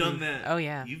 You've done that. Oh,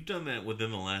 yeah. You've done that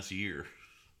within the last year.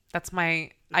 That's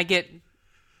I get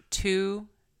 2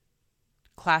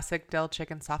 classic Del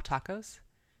Chicken soft tacos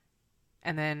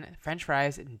and then French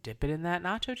fries and dip it in that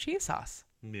nacho cheese sauce.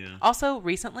 Yeah. Also,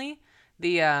 recently,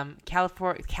 the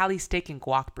Cali steak and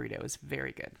guac burrito is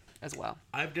very good. as well.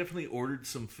 I've definitely ordered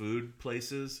some food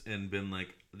places and been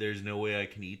like, there's no way I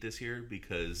can eat this here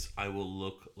because I will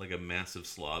look like a massive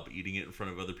slob eating it in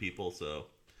front of other people, so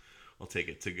I'll take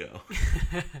it to go.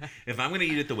 If I'm going to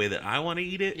eat it the way that I want to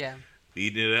eat it, Yeah.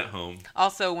 eat it at home.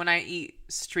 Also, when I eat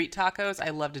street tacos,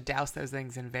 I love to douse those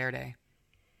things in Verde.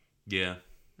 Yeah.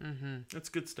 That's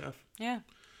good stuff. Yeah.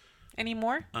 Any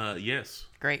more? Yes.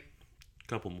 Great.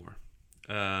 Couple more.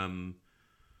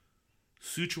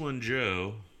 Sichuan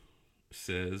Joe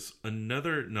says,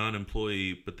 another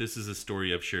non-employee, but this is a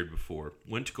story I've shared before.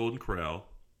 Went to Golden Corral.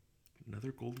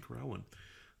 Another Golden Corral one.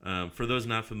 For those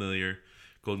not familiar,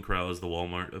 Golden Corral is the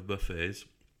Walmart of buffets.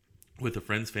 With a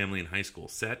friend's family in high school.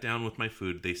 Sat down with my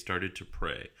food. They started to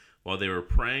pray. While they were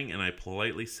praying, and I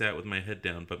politely sat with my head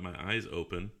down, but my eyes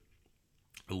open,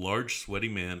 a large, sweaty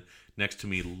man next to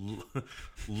me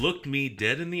looked me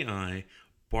dead in the eye,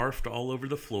 barfed all over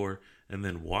the floor, and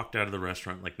then walked out of the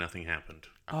restaurant like nothing happened.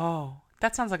 Oh,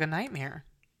 that sounds like a nightmare.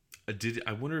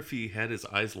 I wonder if he had his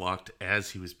eyes locked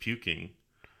as he was puking.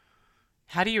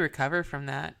 How do you recover from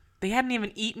that? They hadn't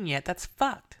even eaten yet. That's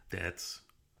fucked. They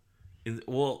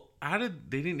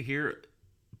didn't hear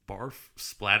barf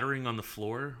splattering on the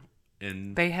floor,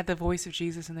 and They had the voice of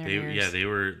Jesus in their ears. Yeah, they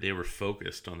were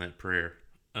focused on that prayer.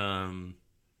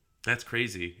 That's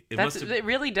crazy. It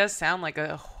really does sound like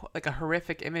a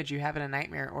horrific image you have in a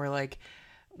nightmare, or like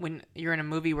when you're in a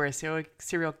movie where a serial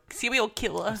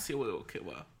killer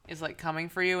is like coming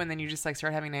for you, and then you just like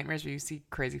start having nightmares where you see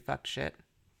crazy fucked shit.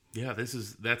 Yeah,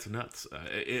 that's nuts.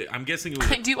 I'm guessing it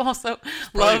was. I do also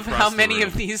love how many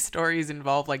of these stories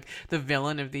involve like the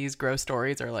villain of these gross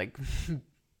stories are like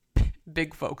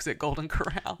big folks at Golden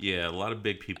Corral. Yeah, a lot of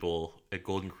big people at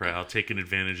Golden Corral taking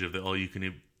advantage of the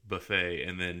all-you-can-eat buffet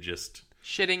and then just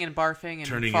shitting and barfing and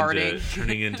farting.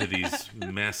 Turning farting. into these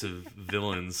massive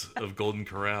villains of Golden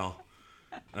Corral.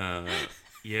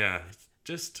 Yeah,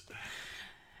 just.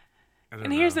 I don't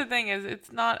know. Here's the thing: is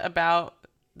it's not about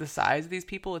the size of these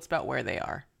people; it's about where they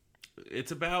are.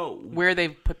 It's about where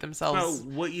they've put themselves. It's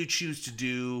about what you choose to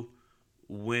do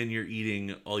when you're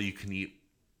eating all-you-can-eat,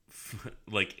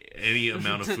 like any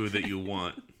amount of food that you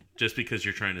want. Just because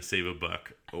you're trying to save a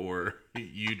buck, or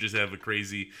you just have a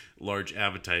crazy large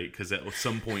appetite because at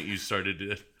some point you started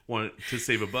to want to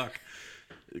save a buck.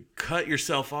 Cut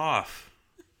yourself off.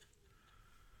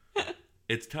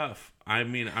 It's tough. I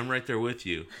mean, I'm right there with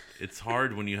you. It's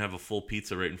hard when you have a full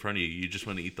pizza right in front of you. You just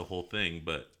want to eat the whole thing,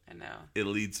 but I know. It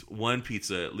leads one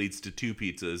pizza, it leads to two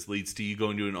pizzas, leads to you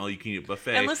going to an all-you-can-eat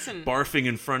buffet, and listen, barfing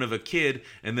in front of a kid,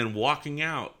 and then walking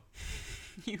out.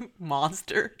 You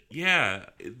monster. Yeah,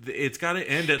 it's got to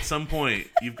end at some point.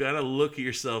 You've got to look at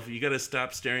yourself. You got to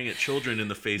stop staring at children in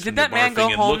the face when you're barfing. Did that man go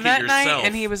and home look that at yourself. night?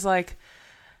 And he was like,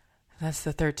 "That's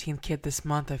the 13th kid this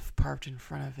month I've parked in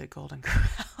front of at Golden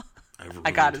Corral.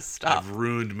 I got to stop. I've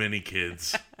ruined many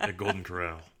kids at Golden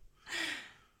Corral.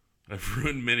 I've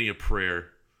ruined many a prayer."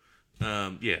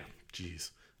 Yeah,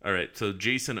 jeez. All right, so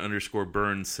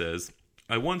Jason_Burns says,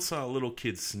 I once saw a little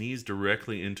kid sneeze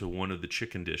directly into one of the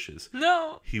chicken dishes.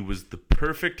 No. He was the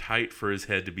perfect height for his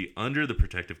head to be under the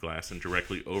protective glass and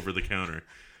directly over the counter.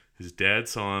 His dad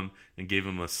saw him and gave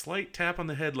him a slight tap on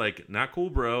the head like, not cool,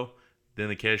 bro. Then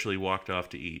they casually walked off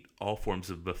to eat. All forms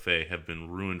of buffet have been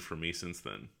ruined for me since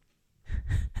then.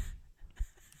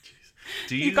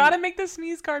 You got to make the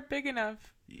sneeze guard big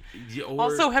enough.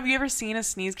 Also, have you ever seen a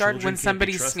sneeze guard when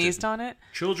somebody sneezed on it?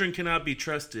 Children cannot be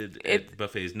trusted at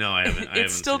buffets. No, I haven't.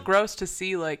 It's still gross to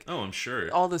see, like, oh, I'm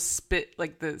sure, all the spit,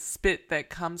 like the spit that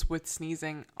comes with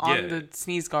sneezing on the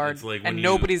sneeze guard, like and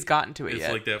nobody's gotten to it yet.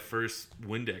 It's like that first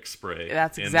Windex spray.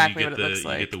 That's exactly what it looks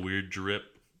like. You get the weird drip,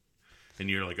 and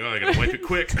you're like, oh, I gotta wipe it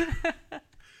quick.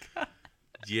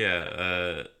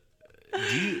 Yeah.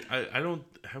 I don't.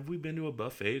 Have we been to a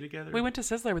buffet together? We went to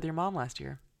Sizzler with your mom last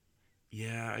year.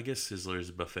 Yeah, I guess Sizzler's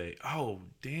a buffet. Oh,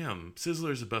 damn.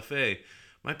 Sizzler's a buffet.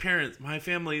 My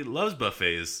family loves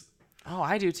buffets. Oh,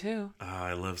 I do too.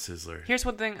 I love Sizzler. Here's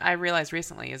one thing I realized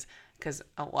recently is because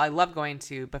I love going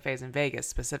to buffets in Vegas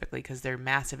specifically because they're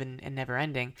massive and never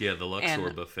ending. Yeah, the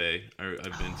Luxor buffet I've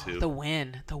been to. The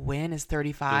Wynn is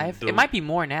 $35. It might be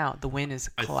more now. The Wynn is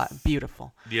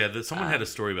beautiful. Yeah, someone had a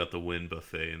story about the Wynn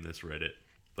buffet in this Reddit,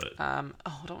 but it's gonna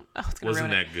wasn't ruin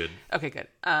that it. good. Okay, good.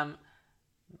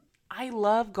 I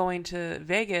love going to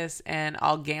Vegas and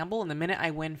I'll gamble, and the minute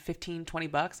I win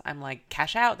 $15-20, I'm like,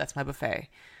 cash out, that's my buffet.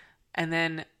 And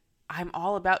then I'm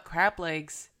all about crab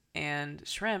legs and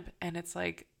shrimp, and it's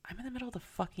like, I'm in the middle of the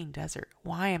fucking desert.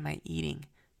 Why am I eating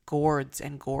gourds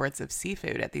and gourds of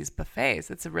seafood at these buffets?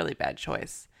 It's a really bad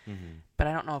choice. Mm-hmm. But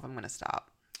I don't know if I'm going to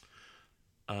stop.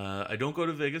 I don't go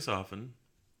to Vegas often.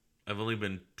 I've only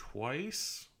been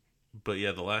twice. But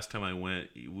yeah, the last time I went,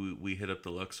 we hit up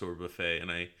the Luxor buffet,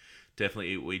 and I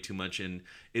definitely ate way too much. And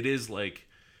it is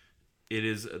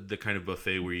the kind of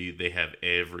buffet where they have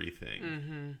everything.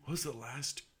 Mm-hmm. What was the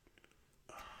last?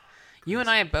 You and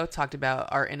I have both talked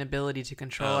about our inability to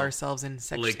control ourselves in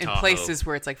places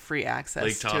where it's like free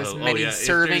access to as many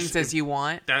servings as you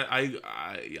want. That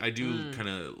I do kind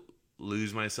of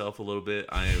lose myself a little bit.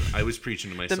 I was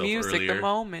preaching to myself the music, earlier. the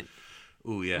moment.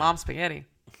 Ooh, yeah. Mom spaghetti.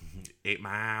 8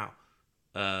 Mile.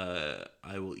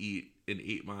 I will eat an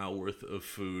 8 Mile worth of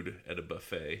food at a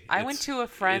buffet. I went to a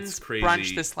friend's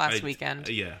brunch this last weekend.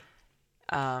 Yeah.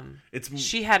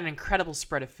 She had an incredible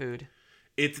spread of food.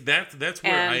 That's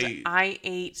where I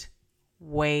ate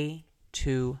way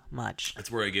too much. That's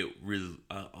where I get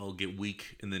I'll get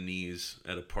weak in the knees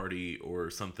at a party or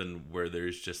something where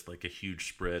there's just like a huge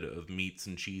spread of meats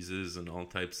and cheeses and all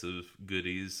types of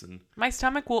goodies, and my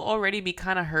stomach will already be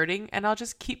kind of hurting, and I'll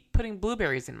just keep putting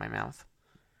blueberries in my mouth.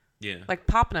 Yeah, like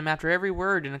popping them after every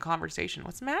word in a conversation.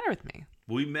 What's the matter with me?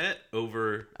 We met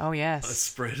over a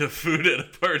spread of food at a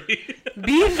party.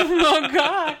 Beef, oh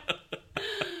god.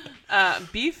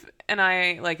 Beef and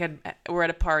I were at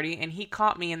a party, and he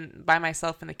caught me by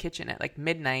myself in the kitchen at like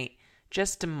midnight,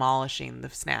 just demolishing the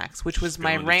snacks, which was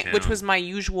my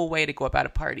usual way to go about a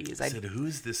party. I said,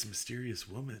 "Who's this mysterious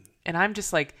woman?" And I'm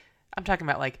just like, I'm talking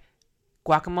about like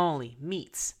guacamole,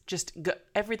 meats, just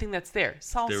everything that's there,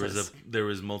 salsas. There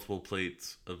was multiple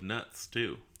plates of nuts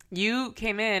too. You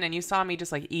came in and you saw me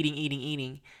just like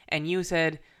eating, and you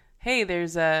said, "Hey,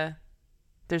 there's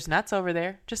nuts over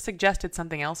there." Just suggested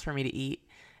something else for me to eat.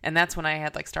 And that's when I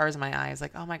had like stars in my eyes.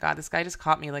 Like, oh my God, this guy just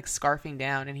caught me like scarfing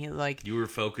down. And he like... You were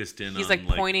focused in he's on like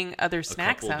pointing other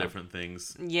snacks out. A couple different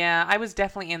things. Yeah, I was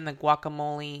definitely in the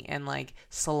guacamole and like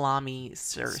salami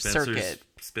circuit.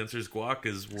 Spencer's guac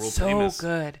is world famous. So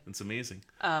good. It's amazing.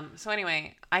 So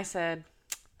anyway, I said,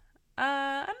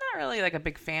 I'm not really like a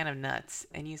big fan of nuts.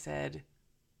 And you said,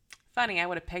 funny, I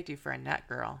would have pegged you for a nut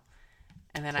girl.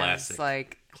 And then I was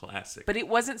like... Classic. But it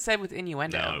wasn't said with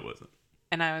innuendo. No, it wasn't.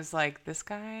 And I was like, this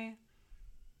guy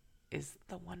is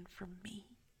the one for me.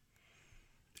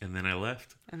 And then I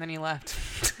left. And then he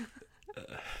left.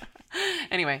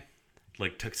 Anyway.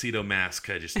 Like Tuxedo Mask,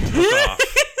 I just took off.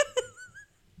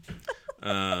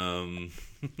 All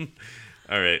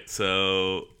right,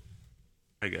 so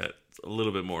I got a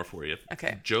little bit more for you.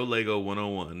 Okay. Joe Lego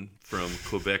 101 from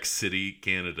Quebec City,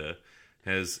 Canada,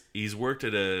 he's worked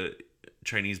at a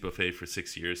Chinese buffet for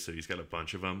 6 years, so he's got a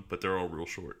bunch of them, but they're all real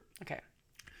short. Okay.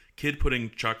 Kid putting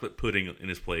chocolate pudding in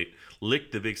his plate,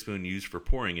 licked the big spoon used for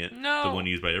pouring it, no. the one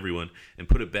used by everyone, and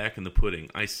put it back in the pudding.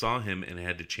 I saw him and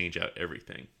had to change out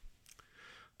everything.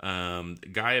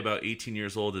 Guy about 18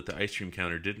 years old at the ice cream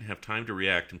counter didn't have time to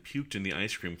react and puked in the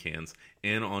ice cream cans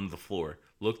and on the floor.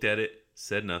 Looked at it,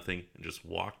 said nothing, and just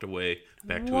walked away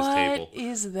back to his table. What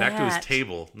is that? Back to his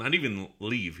table. Not even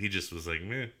leave. He just was like,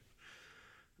 meh.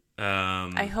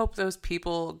 I hope those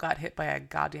people got hit by a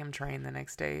goddamn train the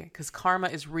next day, because karma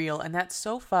is real, and that's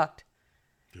so fucked.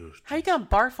 Ugh, how you gonna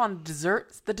barf on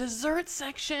desserts? The dessert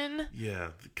section? Yeah,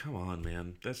 come on,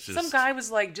 man. That's just... Some guy was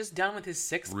like just done with his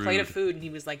sixth rude plate of food, and he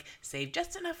was like, save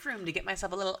just enough room to get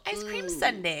myself a little ice cream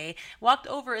sundae. Walked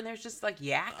over, and there's just like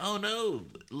yak. Oh no,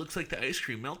 it looks like the ice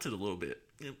cream melted a little bit.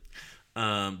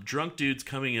 Yep. Drunk dudes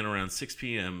coming in around 6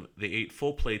 p.m. They ate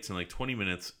full plates in like 20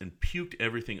 minutes and puked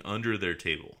everything under their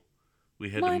table. We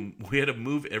had to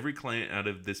move every client out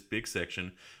of this big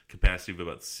section, capacity of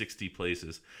about 60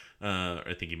 places.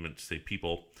 I think he meant to say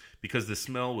people, because the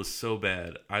smell was so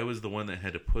bad. I was the one that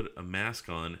had to put a mask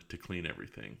on to clean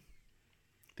everything.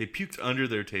 They puked under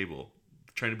their table,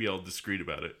 trying to be all discreet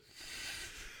about it.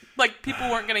 Like people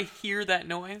weren't going to hear that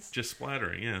noise? Just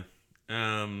splattering, yeah.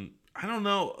 I don't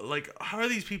know. Like, how are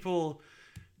these people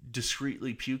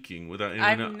discreetly puking without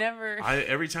anyone?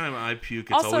 Every time I puke,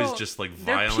 it's also, always just like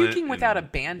violent. They're puking without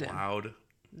abandon. Loud.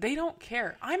 They don't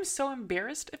care. I'm so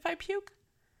embarrassed if I puke.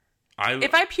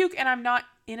 If I puke and I'm not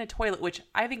in a toilet, which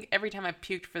I think every time I've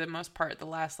puked for the most part the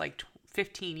last like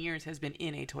 15 years has been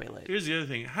in a toilet. Here's the other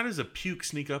thing. How does a puke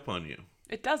sneak up on you?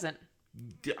 It doesn't.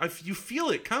 You feel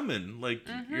it coming. Like,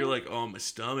 you're like, oh, my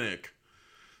stomach.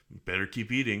 Better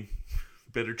keep eating.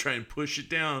 Better try and push it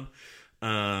down.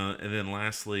 And then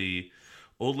lastly,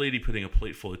 old lady putting a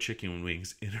plate full of chicken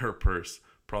wings in her purse,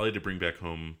 probably to bring back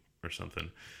home or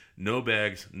something. No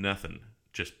bags, nothing.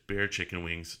 Just bare chicken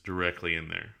wings directly in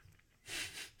there.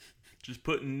 Just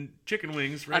putting chicken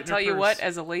wings right in her purse. I'll tell you what,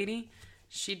 as a lady,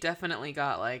 she definitely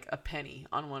got like a penny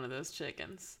on one of those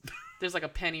chickens. There's like a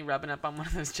penny rubbing up on one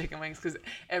of those chicken wings, because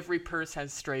every purse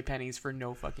has stray pennies for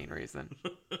no fucking reason.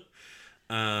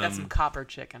 That's some copper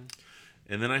chicken.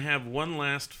 And then I have one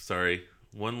last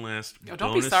one last Oh,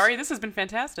 don't be sorry. This has been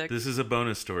fantastic. This is a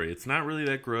bonus story. It's not really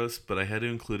that gross, but I had to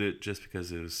include it just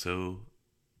because it was so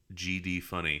GD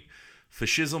funny.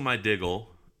 Fashizzle My Diggle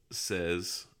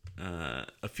says,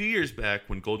 a few years back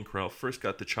when Golden Corral first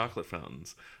got the chocolate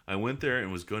fountains, I went there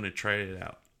and was going to try it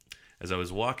out. As I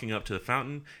was walking up to the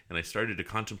fountain and I started to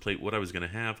contemplate what I was going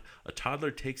to have, a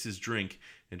toddler takes his drink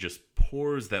and just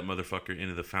pours that motherfucker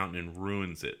into the fountain and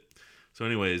ruins it. So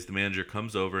anyways, the manager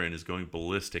comes over and is going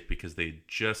ballistic because they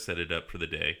just set it up for the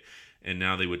day, and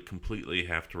now they would completely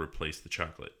have to replace the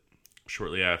chocolate.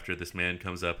 Shortly after, this man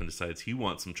comes up and decides he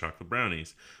wants some chocolate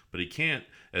brownies, but he can't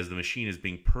as the machine is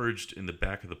being purged in the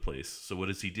back of the place. So what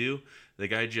does he do? The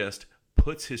guy just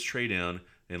puts his tray down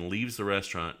and leaves the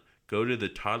restaurant, go to the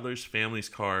toddler's family's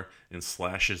car, and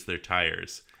slashes their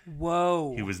tires.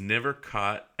 Whoa. He was never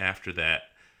caught after that.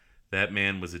 That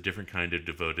man was a different kind of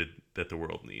devoted that the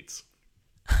world needs.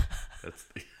 That's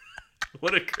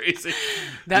what a crazy.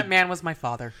 That man was my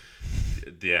father.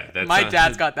 Yeah, that's my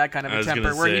dad's got that kind of a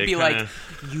temper where he'd be kinda, like,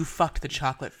 "You fucked the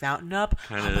chocolate fountain up.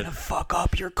 I'm gonna fuck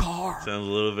up your car." Sounds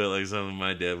a little bit like something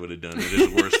my dad would have done at his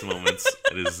worst moments,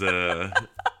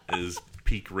 at his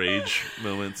peak rage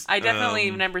moments. I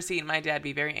definitely remember seeing my dad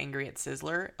be very angry at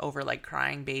Sizzler over like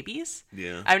crying babies.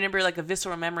 Yeah, I remember like a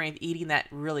visceral memory of eating that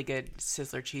really good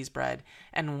Sizzler cheese bread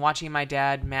and watching my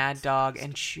dad mad dog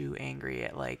and chew angry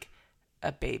at like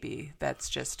a baby that's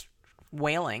just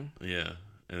wailing. Yeah.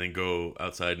 And then go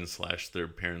outside and slash their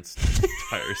parents'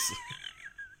 tires.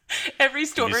 Every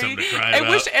story. I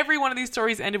wish every one of these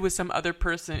stories ended with some other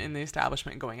person in the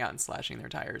establishment going out and slashing their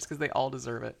tires because they all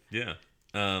deserve it. Yeah.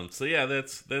 So yeah,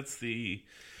 that's the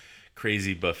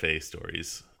crazy buffet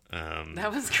stories.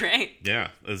 That was great.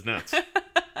 Yeah, it was nuts.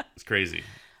 It's crazy.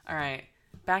 All right,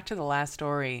 back to the last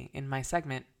story in my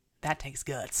segment. That takes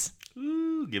guts.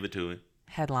 Ooh, give it to me.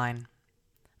 Headline.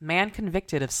 Man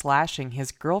convicted of slashing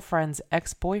his girlfriend's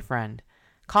ex-boyfriend,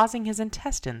 causing his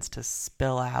intestines to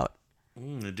spill out.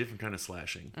 A different kind of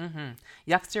slashing. Mm-hmm.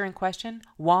 Youngster in question,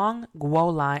 Wang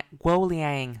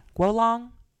Guoliang.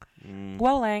 Guolang.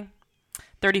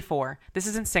 34. This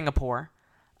is in Singapore.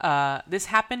 This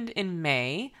happened in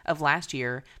May of last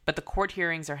year, but the court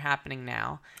hearings are happening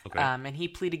now. Okay. And he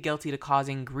pleaded guilty to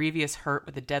causing grievous hurt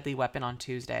with a deadly weapon on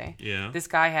Tuesday. Yeah. This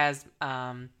guy has...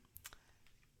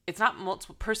 it's not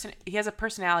multiple person. He has a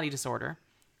personality disorder.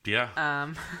 Yeah.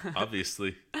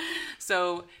 Obviously.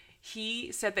 So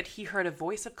he said that he heard a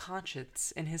voice of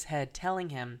conscience in his head telling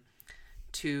him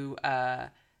to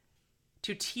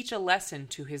teach a lesson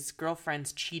to his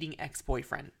girlfriend's cheating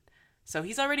ex-boyfriend. So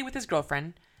he's already with his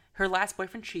girlfriend. Her last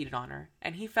boyfriend cheated on her,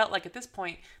 and he felt like at this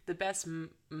point the best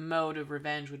mode of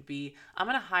revenge would be, I'm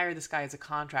going to hire this guy as a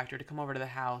contractor to come over to the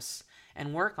house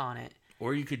and work on it.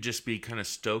 Or you could just be kind of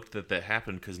stoked that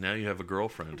happened because now you have a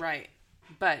girlfriend. Right.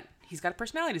 But he's got a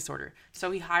personality disorder. So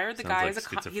he hired the guy like as a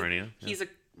schizophrenia. He's a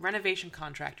renovation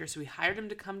contractor, so he hired him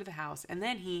to come to the house, and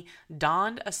then he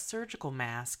donned a surgical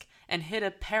mask and hid a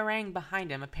parang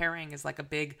behind him. A parang is like a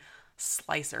big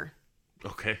slicer.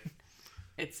 Okay.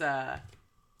 It's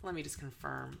let me just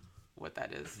confirm what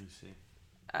that is. Let me see.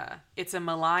 It's a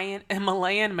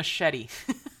Malayan machete.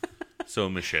 So a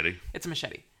machete. It's a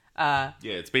machete. Yeah,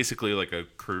 it's basically like a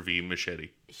curvy machete.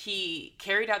 He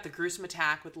carried out the gruesome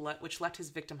attack which left his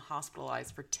victim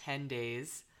hospitalized for 10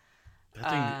 days.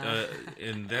 That thing,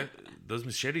 and those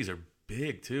machetes are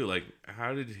big too. Like,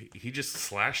 how did he just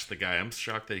slash the guy? I'm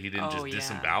shocked that he didn't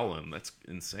disembowel him. That's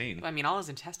insane. I mean, all his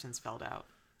intestines fell out.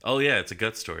 Oh yeah, it's a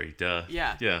gut story. Duh.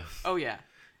 Yeah. Yeah. Oh yeah.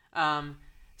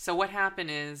 So what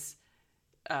happened is,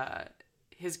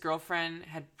 his girlfriend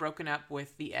had broken up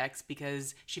with the ex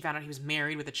because she found out he was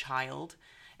married with a child,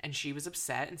 and she was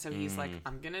upset. And so he's like,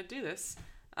 "I'm gonna do this."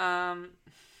 I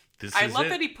love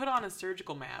that he put on a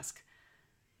surgical mask.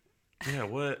 Yeah,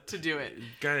 what to do it?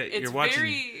 Guy, it's you're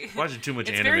watching too much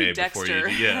it's anime very before Dexter.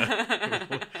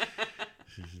 Yeah.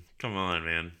 Come on,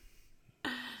 man.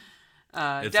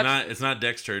 It's not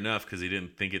Dexter enough because he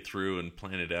didn't think it through and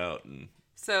plan it out and.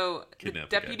 So the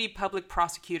deputy public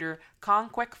prosecutor Kong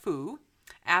Kwek Fu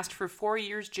asked for 4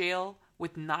 years jail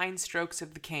with 9 strokes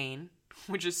of the cane,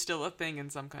 which is still a thing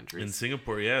in some countries. In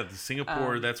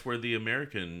Singapore, that's where the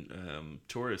American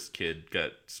tourist kid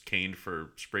got caned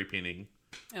for spray painting.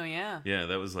 Oh yeah. Yeah,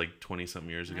 that was like 20-something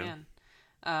years ago.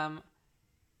 Man.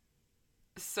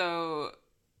 So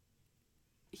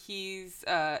he's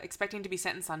expecting to be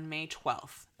sentenced on May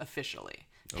 12th officially,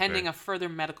 pending a further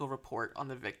medical report on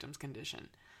the victim's condition.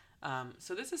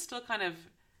 So this is still kind of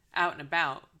out and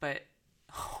about, but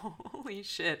holy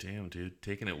shit. Damn, dude.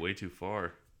 Taking it way too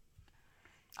far.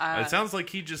 It sounds like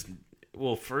he just...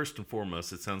 Well, first and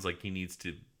foremost, it sounds like he needs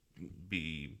to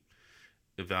be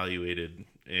evaluated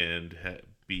and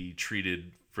be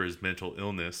treated for his mental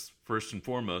illness first and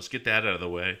foremost. Get that out of the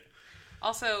way.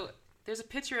 Also, there's a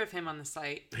picture of him on the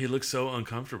site. He looks so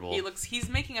uncomfortable. He's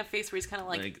making a face where he's kind of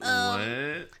like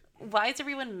what? Why is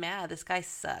everyone mad? This guy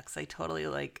sucks. I totally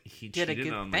He did a cheated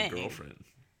good on thing. my girlfriend.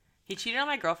 He cheated on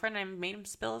my girlfriend and I made him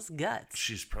spill his guts.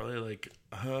 She's probably like,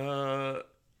 I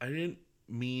didn't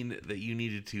mean that you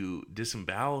needed to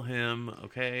disembowel him,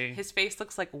 okay? His face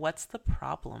looks like, what's the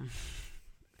problem?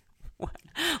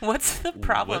 What's the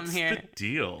problem What's here? the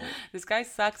deal? This guy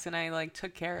sucks and I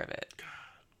took care of it.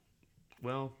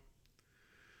 Well,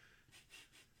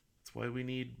 that's why we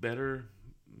need better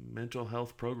mental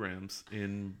health programs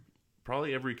in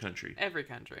probably every country. Every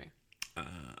country.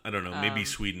 I don't know. Maybe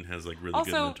Sweden has like really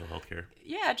good also, mental health care.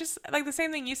 Yeah, just like the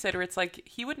same thing you said, where it's like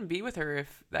he wouldn't be with her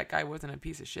if that guy wasn't a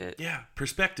piece of shit. Yeah,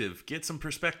 perspective. Get some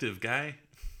perspective, guy.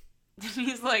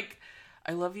 He's like,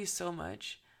 I love you so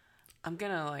much. I'm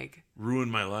gonna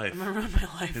ruin my life. I'm gonna ruin my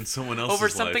life in someone else's over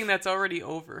something life. that's already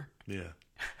over. Yeah.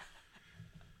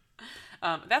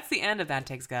 That's the end of That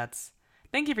Takes Guts.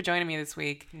 Thank you for joining me this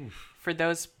week for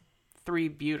those 3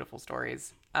 beautiful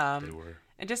stories. They were.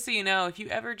 And just so you know, if you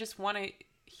ever just want to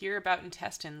hear about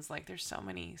intestines, there's so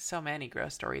many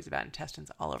gross stories about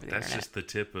intestines all over the That's internet. just the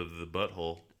tip of the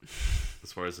butthole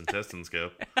as far as intestines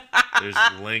go. There's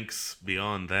links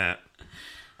beyond that.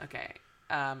 Okay.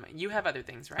 You have other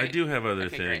things, right? I do have other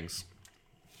Okay, things.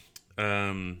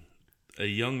 A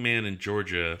young man in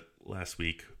Georgia last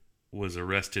week was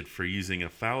arrested for using a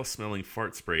foul-smelling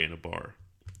fart spray in a bar.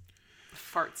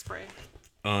 Fart spray.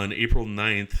 On April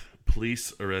 9th,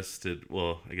 police arrested...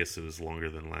 Well, I guess it was longer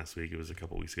than last week. It was a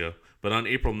couple weeks ago. But on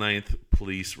April 9th,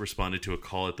 police responded to a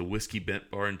call at the Whiskey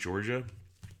Bent Bar in Georgia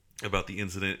about the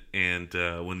incident. And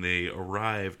when they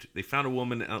arrived, they found a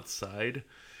woman outside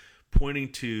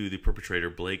pointing to the perpetrator,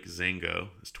 Blake Zango,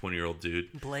 this 20-year-old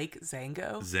dude. Blake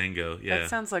Zango? Zango, yeah. That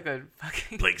sounds like a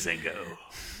fucking... Blake Zango.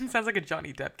 sounds like a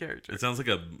Johnny Depp character. It sounds like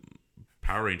a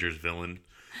Power Rangers villain.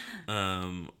 Or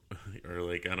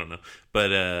I don't know.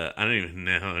 But I don't even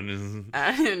know.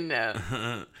 I didn't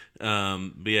know.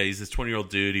 But yeah, he's this 20-year-old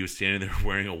dude. He was standing there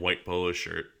wearing a white polo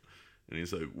shirt. And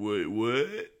he's like, wait, what?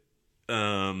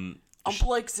 I'm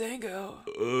Blake Zango.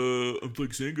 I'm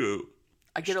Blake Zango.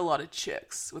 I get a lot of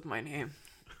chicks with my name.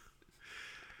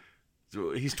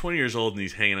 So he's 20 years old and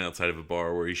he's hanging outside of a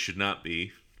bar where he should not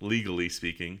be, legally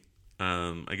speaking.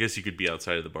 I guess you could be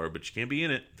outside of the bar, but you can't be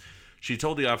in it. She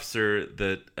told the officer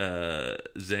that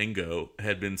Zango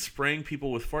had been spraying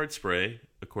people with fart spray,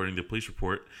 according to the police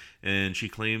report, and she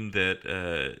claimed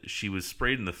that she was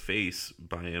sprayed in the face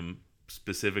by him,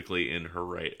 specifically in her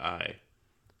right eye.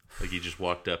 Like he just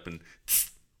walked up and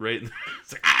right,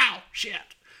 it's like, ow, shit.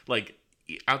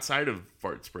 Outside of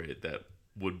fart spray, that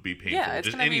would be painful. Yeah, it's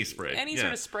just gonna any be spray. any Yeah.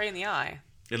 sort of spray in the eye.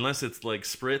 Unless it's like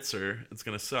spritzer, it's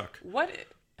gonna suck. What?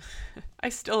 I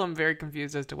still am very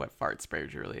confused as to what fart spray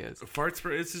really is. Fart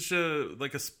spray, it's just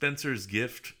like a Spencer's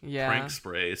Gift prank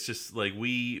spray. It's just like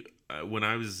when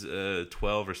I was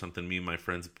 12 or something, me and my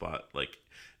friends bought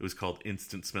it was called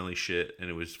Instant Smelly Shit, and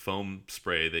it was foam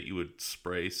spray that you would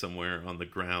spray somewhere on the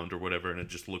ground or whatever, and it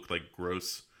just looked like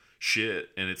gross shit,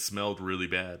 and it smelled really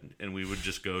bad, and we would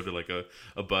just go to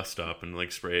a bus stop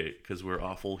and spray it because we're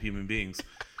awful human beings.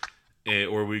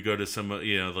 Or we go to some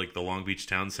the Long Beach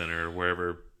Town Center or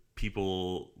wherever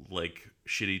people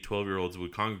shitty 12-year-olds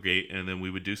would congregate, and then we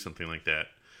would do something like that.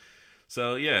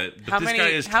 So yeah, but this guy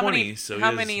is 20, so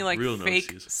how he has many real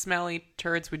fake noses. smelly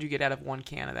turds would you get out of one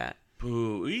can of that?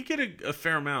 Ooh, you get a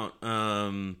fair amount,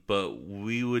 but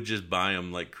we would just buy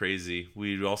them like crazy.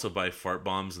 We'd also buy fart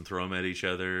bombs and throw them at each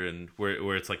other, and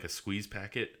where it's like a squeeze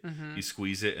packet. Mm-hmm. You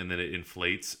squeeze it, and then it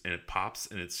inflates, and it pops,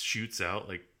 and it shoots out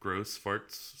like gross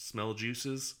fart smell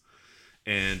juices.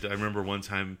 And I remember one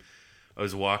time I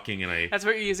was walking, and That's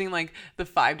what you're using, the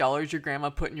 $5 your grandma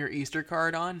put in your Easter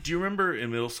card on? Do you remember in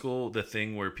middle school the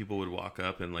thing where people would walk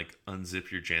up and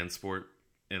unzip your JanSport?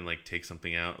 And take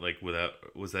something out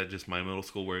was that just my middle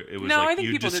school where it was I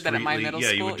think people did that at my middle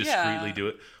school. You would discreetly do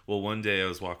it. Well, one day I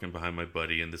was walking behind my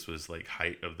buddy, and this was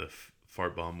height of the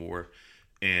fart bomb war,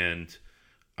 and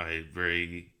I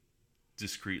very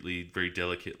discreetly, very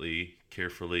delicately,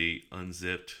 carefully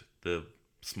unzipped the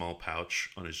small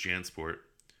pouch on his JanSport,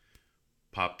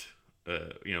 popped,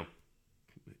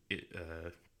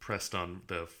 pressed on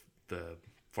the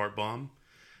fart bomb,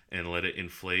 and let it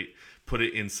inflate. Put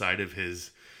it inside of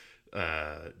his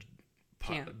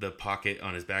the pocket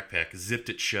on his backpack, zipped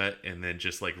it shut, and then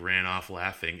just ran off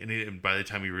laughing. And by the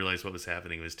time he realized what was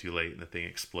happening, it was too late, and the thing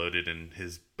exploded, and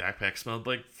his backpack smelled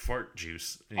like fart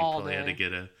juice. And he probably had to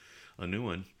get a new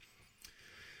one.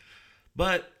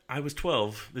 But I was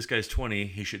 12. This guy's 20.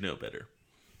 He should know better.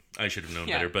 I should have known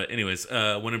Yeah. better. But anyways,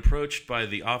 when approached by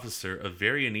the officer, a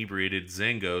very inebriated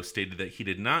Zango stated that he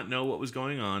did not know what was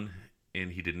going on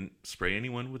and he didn't spray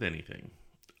anyone with anything.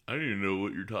 I don't even know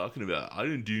what you're talking about. I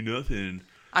didn't do nothing.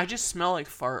 I just smell like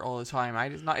fart all the time. I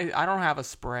don't have a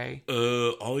spray.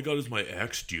 All I got is my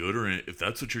Axe deodorant, if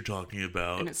that's what you're talking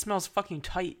about. And it smells fucking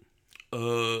tight.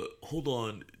 Hold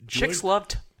on. Chicks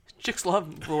love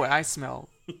the way I smell.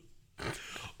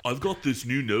 I've got this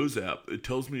new nose app. It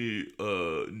tells me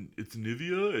it's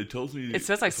Nivea. It tells me... It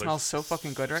says I if smell so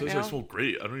fucking good right It says now. I smell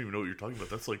great. I don't even know what you're talking about.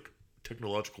 That's like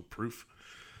technological proof.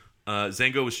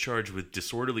 Zango was charged with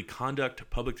disorderly conduct,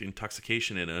 public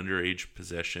intoxication, and underage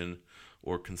possession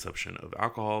or consumption of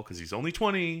alcohol because he's only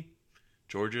 20.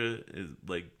 Georgia is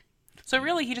like... So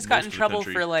really, he just got most in of the trouble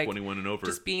country, for like 21 and over.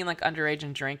 just being like underage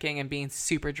and drinking and being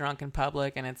super drunk in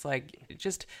public, and it's like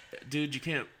just Dude, you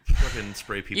can't fucking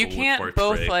spray people you can't with fart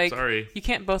both spray. like Sorry. you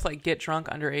can't both like get drunk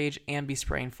underage and be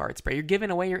spraying fart spray. You're giving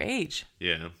away your age.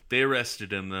 Yeah. They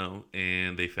arrested him, though,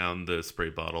 and they found the spray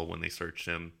bottle when they searched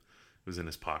him. It was in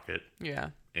his pocket. Yeah.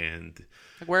 And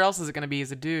Like, where else is it going to be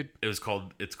as a dude? it's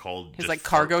called His just like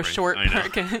cargo fart short. print. I know.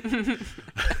 Birkin.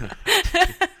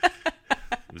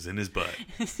 It was in his butt.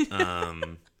 It's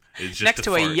just Next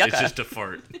to a fart. yucca. It's just a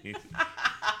fart.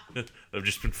 I've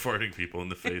just been farting people in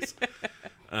the face.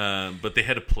 But they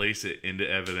had to place it into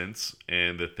evidence,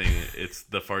 and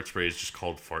the fart spray is just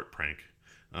called fart prank.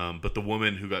 But the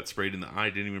woman who got sprayed in the eye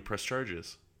didn't even press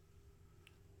charges,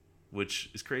 which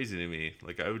is crazy to me.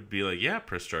 Like, I would be like, yeah,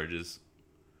 press charges.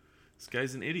 This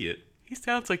guy's an idiot. He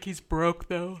sounds like he's broke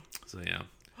though. So yeah,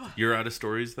 you're out of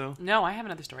stories though. No, I have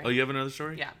another story. Oh, you have another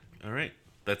story? Yeah. All right.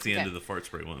 That's the end Okay. of the fart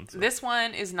spray one. So. This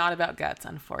one is not about guts,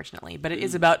 unfortunately, but it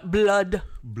is about blood.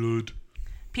 Blood.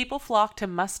 People flock to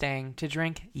Mustang to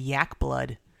drink yak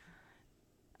blood.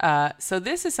 So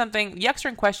this is something, the extra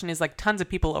in question is like tons of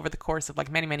people over the course of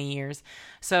like many, many years.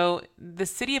 So the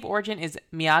city of origin is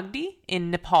Myagdi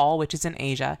in Nepal, which is in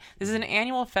Asia. This is an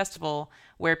annual festival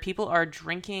where people are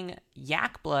drinking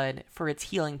yak blood for its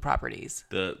healing properties.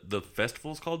 The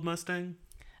festival's called Mustang?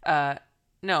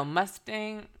 No,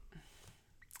 Mustang...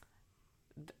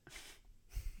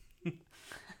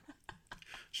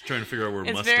 Just trying to figure out where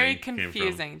It's Mustang very came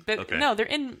confusing. from. But Okay. no, they're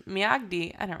in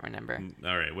Myagdi. I don't remember.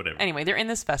 All right, whatever. Anyway, they're in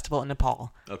this festival in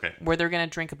Nepal. Okay. Where they're going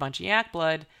to drink a bunch of yak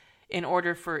blood in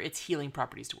order for its healing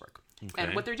properties to work. Okay.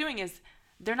 And what they're doing is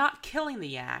they're not killing the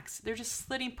yaks. They're just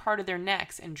slitting part of their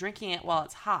necks and drinking it while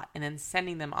it's hot and then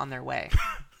sending them on their way.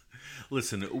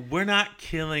 Listen, we're not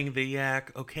killing the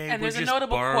yak, okay? And we're there's a just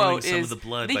notable borrowing quote some is, of the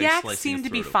blood the by yaks slicing seem his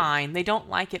to be throat open." fine. They don't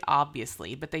like it,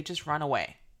 obviously, but they just run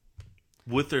away.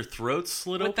 With their throats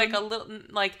slit With open? like a little,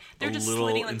 like, they're A just little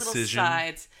slitting like incision? little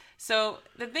sides. So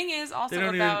the thing is also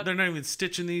they're about... not even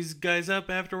stitching these guys up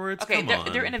afterwards? Okay, Come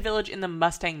on. they're in a village in the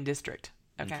Mustang district.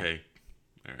 Okay.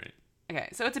 All right. Okay,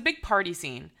 so it's a big party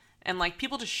scene, and like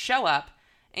people just show up,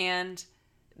 and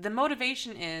the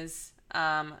motivation is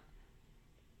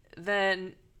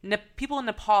people in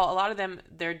Nepal. A lot of them,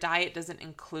 their diet doesn't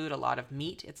include a lot of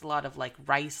meat. It's a lot of like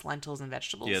rice, lentils, and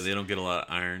vegetables. Yeah, they don't get a lot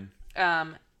of iron.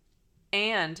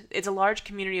 And it's a large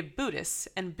community of Buddhists,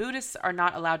 and Buddhists are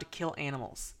not allowed to kill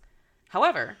animals.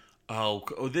 However,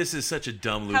 this is such a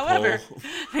dumb loophole. However,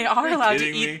 they are you allowed to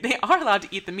kidding eat. me? They are allowed to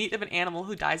eat the meat of an animal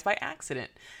who dies by accident.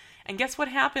 And guess what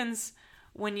happens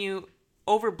when you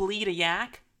overbleed a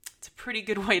yak? It's a pretty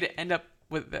good way to end up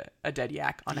with a dead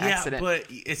yak on accident. Yeah, but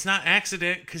it's not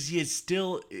accident because you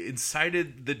still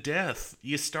incited the death.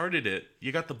 You started it.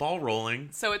 You got the ball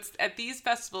rolling. So it's at these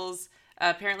festivals.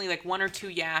 Apparently, like 1 or 2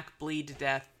 yak bleed to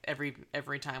death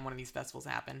every time one of these festivals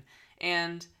happen,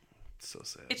 and So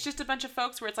sad. it's just a bunch of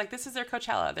folks where it's like, this is their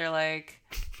Coachella. They're like,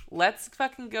 let's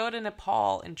fucking go to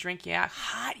Nepal and drink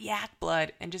hot yak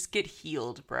blood and just get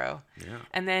healed, bro. Yeah.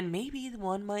 And then maybe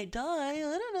one might die, I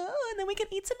don't know, and then we can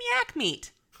eat some yak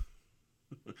meat.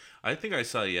 I think I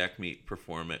saw Yak Meat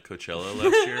perform at Coachella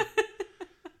last year.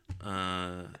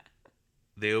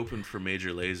 They opened for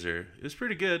Major Lazer. It was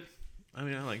pretty good. I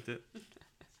mean, I liked it.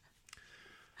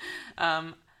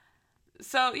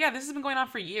 So yeah, this has been going on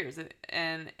for years,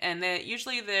 and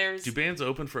usually there's. Do bands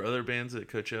open for other bands at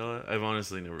Coachella? I've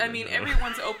honestly never. I been mean, to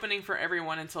everyone's opening for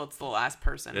everyone until it's the last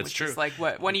person. That's which true. Is like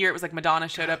what 1 year it was like Madonna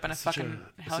showed up in a That's such fucking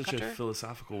That's helicopter. such a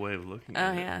philosophical way of looking Oh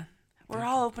at it. yeah, we're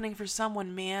all opening for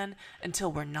someone, man,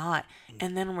 until we're not,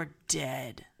 and then we're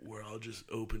dead. We're all just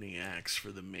opening acts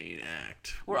for the main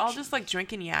act. We're all just like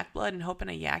drinking yak blood and hoping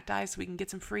a yak dies so we can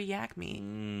get some free yak meat.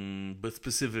 But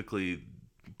specifically,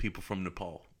 people from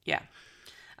Nepal. Yeah.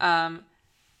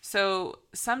 So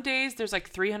some days there's like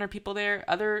 300 people there.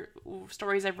 Other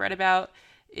stories I've read about,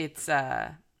 it's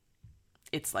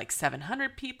it's like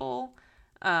 700 people.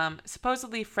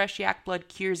 Supposedly, fresh yak blood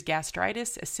cures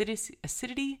gastritis,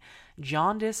 acidity,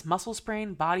 jaundice, muscle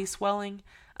sprain, body swelling.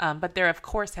 But there, of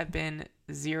course, have been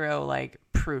zero like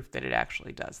proof that it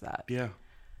actually does that. Yeah.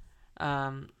 Why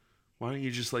don't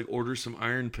you just like order some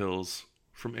iron pills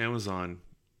from Amazon,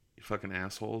 you fucking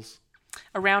assholes?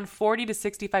 Around 40 to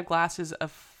 65 glasses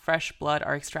of fresh blood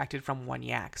are extracted from one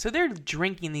yak. So they're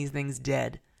drinking these things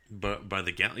dead. But by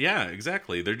the gallon, yeah,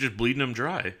 exactly. They're just bleeding them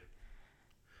dry.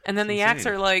 And then the yaks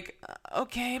are like,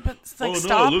 okay, but it's like, oh no,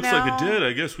 stop it looks now. like it did.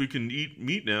 I guess we can eat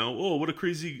meat now. Oh, what a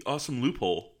crazy, awesome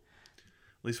loophole.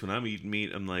 At least when I'm eating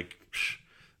meat, I'm like,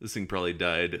 this thing probably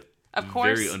died. Of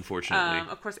course, very unfortunately.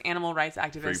 Of course, animal rights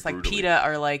activists Very like brutally. PETA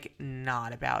are like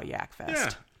not about Yak Fest.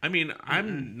 Yeah, I mean,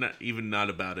 I'm not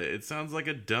about it. It sounds like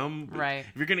a dumb. Right.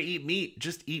 If you're gonna eat meat,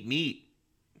 just eat meat.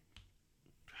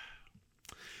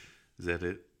 Is that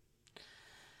it?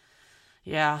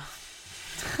 Yeah.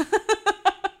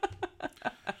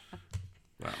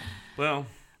 Wow.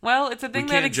 Well, it's a thing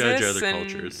that can't judge exists, other and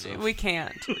cultures, so. we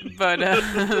can't. But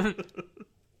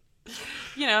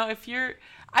you know, if you're,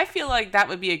 I feel like that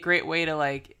would be a great way to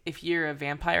like, if you're a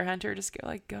vampire hunter, just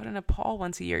go to Nepal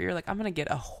once a year. You're like, I'm gonna get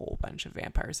a whole bunch of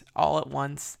vampires all at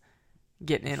once,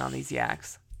 getting in on these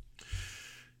yaks.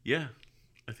 Yeah,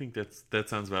 I think that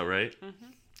sounds about right. Mm-hmm.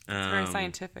 It's very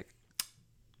scientific.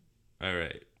 All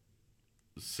right.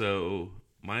 So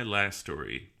my last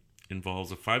story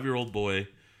involves a 5-year-old boy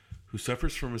who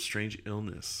suffers from a strange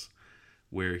illness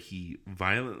where he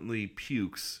violently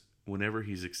pukes whenever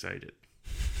he's excited.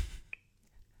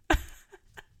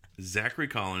 Zachary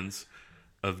Collins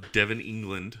of Devon,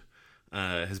 England,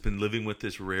 has been living with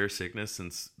this rare sickness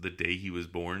since the day he was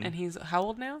born. And he's how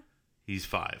old now? He's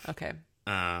 5. Okay.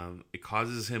 It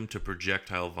causes him to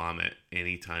projectile vomit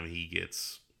anytime he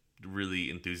gets really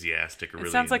enthusiastic or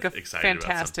really Sounds like a excited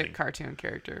fantastic about cartoon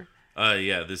character. something.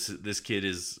 Yeah, this kid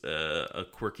is a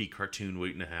quirky cartoon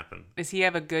waiting to happen. Does he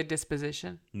have a good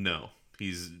disposition? No,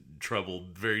 he's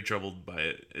troubled, very troubled by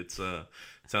it. It's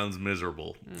sounds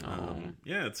miserable.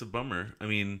 Yeah, it's a bummer. I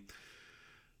mean,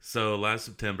 so last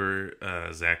September,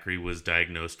 Zachary was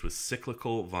diagnosed with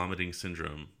cyclical vomiting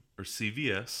syndrome, or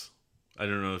CVS. I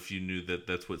don't know if you knew that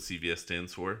that's what CVS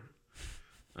stands for,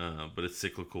 but it's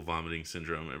cyclical vomiting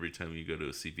syndrome every time you go to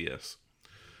a CVS.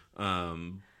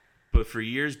 But for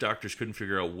years, doctors couldn't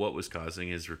figure out what was causing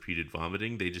his repeated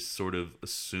vomiting. They just sort of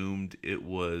assumed it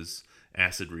was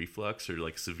acid reflux or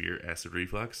like severe acid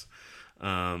reflux.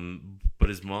 But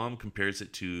his mom compares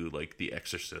it to like The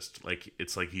Exorcist. Like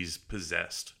it's like he's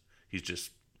possessed. He's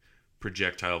just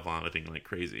projectile vomiting like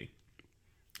crazy.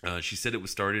 She said it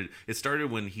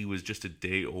started when he was just a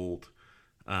day old.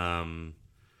 And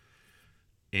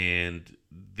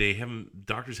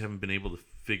doctors haven't been able to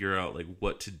figure out like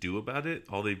what to do about it.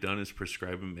 All they've done is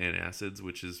prescribe him antacids,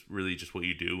 which is really just what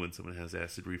you do when someone has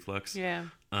acid reflux. Yeah.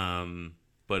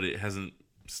 But it hasn't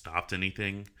stopped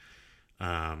anything.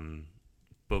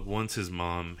 But once his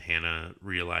mom, Hannah,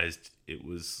 realized he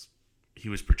was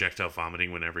projectile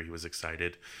vomiting whenever he was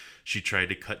excited, she tried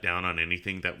to cut down on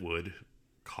anything that would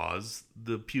cause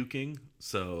the puking.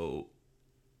 So,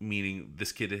 meaning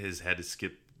this kid has had to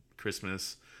skip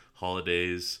Christmas,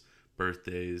 holidays,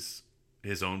 birthdays,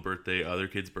 his own birthday, other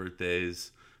kids'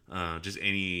 birthdays, just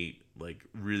any like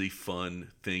really fun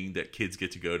thing that kids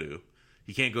get to go to.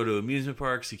 He can't go to amusement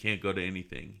parks. He can't go to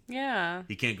anything. Yeah.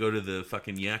 He can't go to the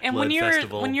fucking Yak And Blood when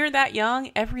Festival. you're that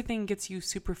young, everything gets you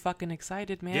super fucking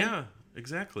excited, man. Yeah,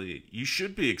 exactly. You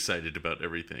should be excited about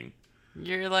everything.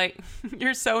 You're like,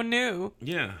 you're so new.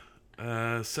 Yeah.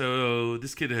 So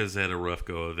this kid has had a rough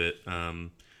go of it.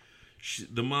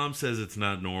 The mom says it's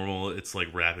not normal. It's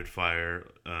like rapid fire,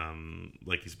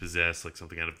 like he's possessed, like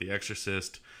something out of The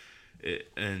Exorcist.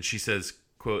 And she says,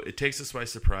 quote, "It takes us by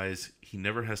surprise. He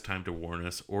never has time to warn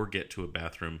us or get to a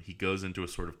bathroom. He goes into a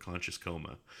sort of conscious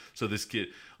coma." So this kid,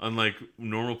 unlike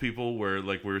normal people where,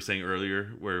 like we were saying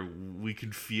earlier, where we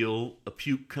could feel a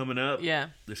puke coming up, Yeah.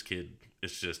 this kid,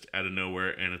 it's just out of nowhere,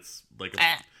 and it's like,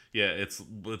 Ah. yeah, it's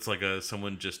like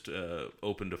someone just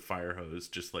opened a fire hose,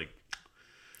 just like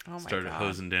Oh my started God.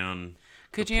 hosing down.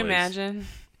 Could the you place. imagine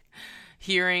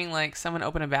hearing like someone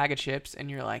open a bag of chips and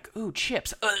you're like, ooh,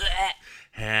 chips.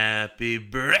 Happy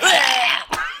birthday.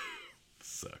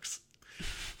 Sucks.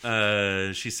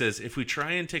 She says, "If we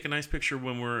try and take a nice picture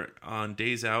when we're on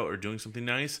days out or doing something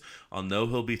nice, I'll know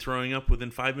he'll be throwing up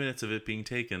within 5 minutes of it being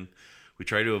taken. We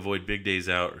try to avoid big days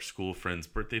out or school friends'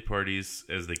 birthday parties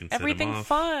as they can set Everything them off.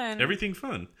 fun. Everything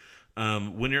fun.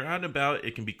 When you're out and about,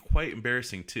 it can be quite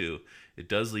embarrassing too. It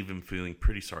does leave him feeling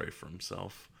pretty sorry for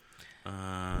himself."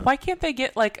 Why can't they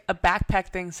get like a backpack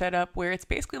thing set up where it's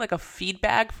basically like a feed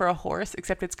bag for a horse,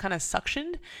 except it's kind of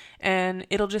suctioned, and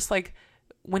it'll just like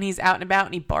when he's out and about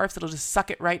and he barfs, it'll just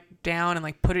suck it right down and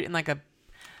like put it in like a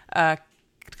kind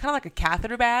of like a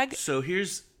catheter bag. So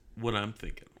here's what I'm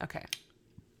thinking. Okay.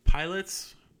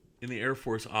 Pilots in the Air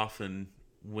Force often,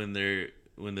 when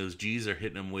those G's are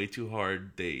hitting them way too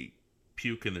hard, they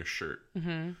puke in their shirt.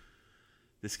 Mm-hmm.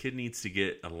 This kid needs to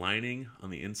get a lining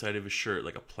on the inside of his shirt,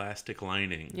 like a plastic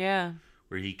lining. Yeah.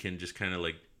 Where he can just kind of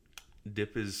like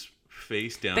dip his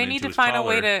face down. They into need to his find a collar,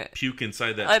 way to puke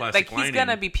inside that plastic like lining. he's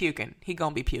gonna be puking. He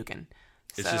gonna be puking.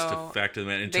 It's So just a fact of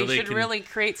the matter. Until they should can, really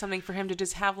create something for him to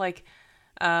just have like,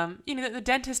 the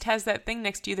dentist has that thing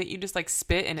next to you that you just like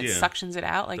spit and it suctions it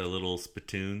out. Like the little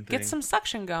spittoon thing. get some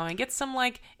suction going. Get some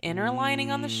like inner lining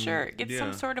on the shirt. Get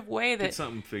some sort of way that. Get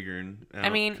something figuring out. I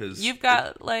mean, you've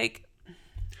got like.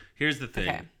 Here's the thing.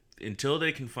 Okay. Until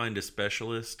they can find a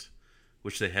specialist,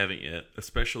 which they haven't yet, a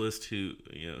specialist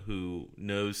who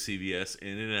knows CVS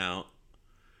in and out,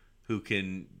 who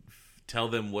can tell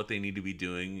them what they need to be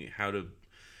doing, how to.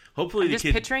 Hopefully, I'm just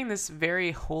picturing this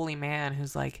very holy man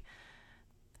who's like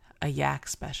a yak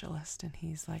specialist, and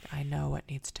he's like, I know what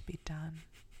needs to be done.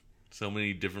 So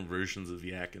many different versions of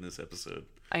yak in this episode.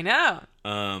 I know.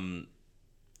 I'm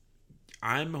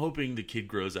hoping the kid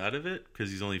grows out of it because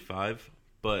he's only 5,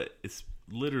 but it's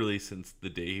literally since the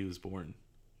day he was born.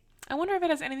 I wonder if it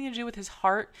has anything to do with his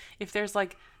heart. If there's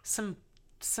like some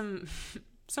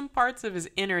parts of his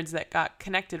innards that got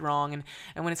connected wrong, and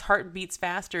when his heart beats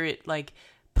faster, it like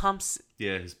pumps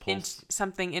his pulse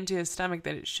something into his stomach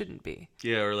that it shouldn't be.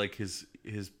 Yeah, or like his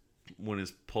when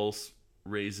his pulse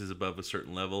raises above a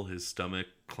certain level, his stomach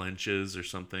clenches or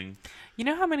something. You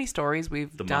know how many stories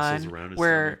we've The done muscles around his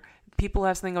where stomach. people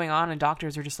have something going on and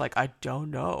doctors are just like, I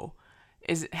don't know.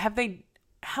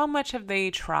 How much have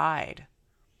they tried?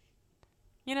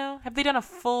 Have they done a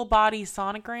full body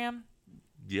sonogram?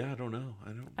 Yeah, I don't know.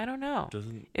 I don't know.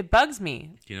 Doesn't It bugs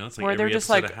me. it's like where they're every just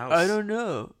episode like, of House. I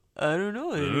don't know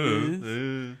what it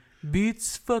is.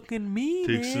 Beats fucking me,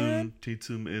 man. Take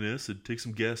some NS, take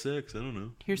some Gas X. I don't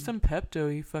know. Here's some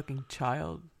Pepto, you fucking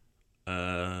child.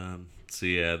 So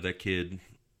yeah, that kid.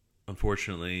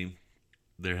 Unfortunately,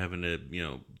 they're having to.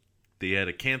 They had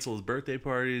to cancel his birthday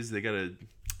parties. They got to.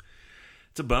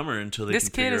 It's a bummer until they. This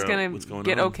can kid is figure out what's gonna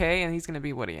going get on. okay, and he's gonna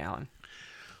be Woody Allen.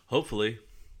 Hopefully.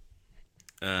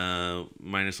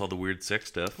 Minus all the weird sex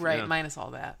stuff. Right, yeah. minus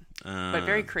all that. But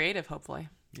very creative, hopefully.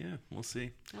 Yeah, we'll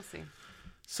see. We'll see.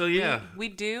 So yeah, We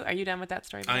do. Are you done with that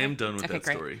story? I am done with that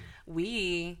great. story.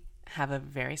 We have a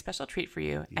very special treat for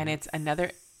you, and it's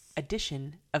another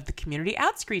edition of the Community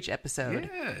Outscreech episode.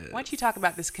 Yes. Why don't you talk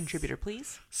about this contributor,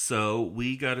 please? So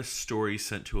we got a story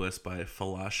sent to us by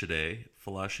Falashade.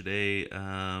 Falashade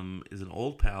is an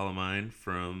old pal of mine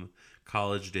from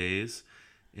college days,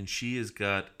 and she has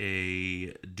got a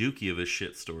dookie of a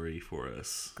shit story for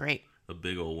us. Great. A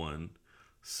big old one.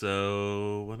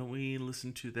 So why don't we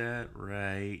listen to that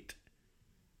right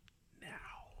now?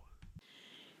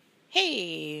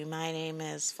 Hey, my name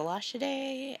is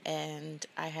Falashade, and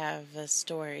I have a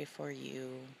story for you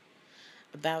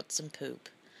about some poop.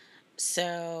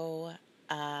 So,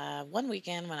 one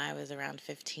weekend when I was around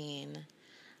 15,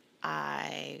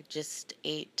 I just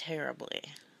ate terribly.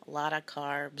 A lot of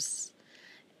carbs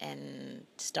and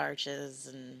starches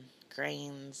and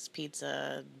grains,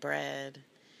 pizza, bread,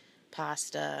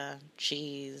 pasta,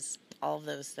 cheese, all of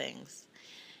those things.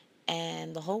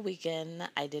 And the whole weekend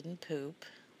I didn't poop,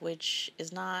 which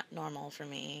is not normal for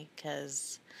me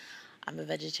because I'm a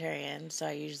vegetarian, so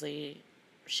I usually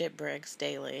shit bricks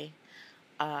daily.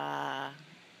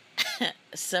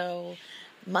 So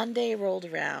Monday rolled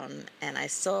around and I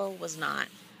still was not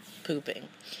pooping,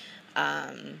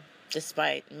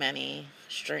 despite many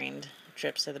strained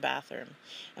trips to the bathroom,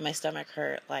 and my stomach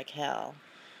hurt like hell.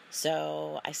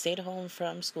 So I stayed home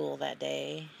from school that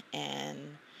day,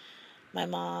 and my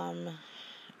mom,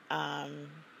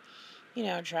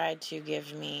 tried to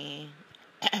give me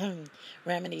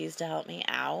remedies to help me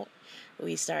out.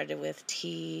 We started with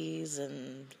teas,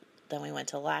 and then we went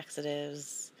to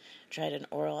laxatives, tried an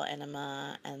oral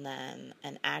enema, and then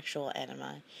an actual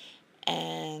enema.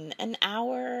 And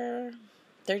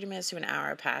 30 minutes to an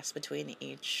hour passed between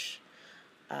each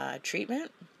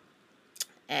treatment.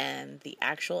 And the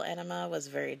actual enema was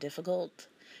very difficult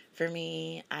for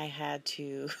me. I had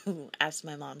to ask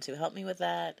my mom to help me with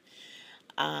that.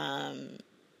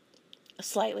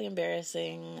 Slightly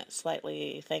embarrassing,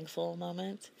 slightly thankful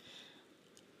moment.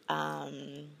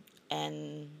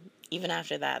 And even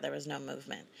after that, there was no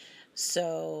movement.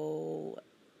 So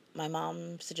my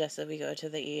mom suggested we go to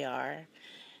the ER.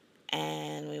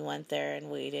 And we went there and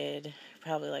waited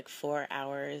probably like 4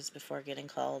 hours before getting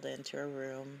called into a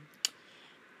room.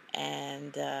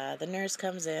 And the nurse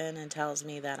comes in and tells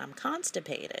me that I'm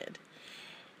constipated.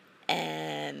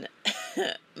 And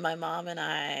my mom and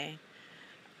I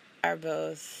are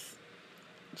both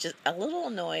just a little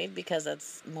annoyed because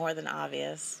that's more than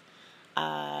obvious.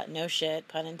 No shit,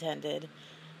 pun intended.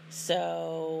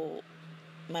 So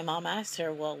my mom asked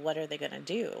her, well, what are they going to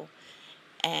do?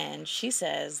 And she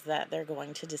says that they're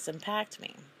going to disimpact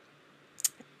me.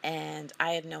 And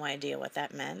I had no idea what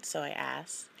that meant, so I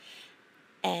asked.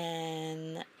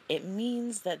 And it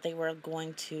means that they were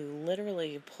going to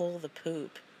literally pull the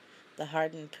poop, the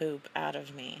hardened poop, out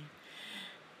of me.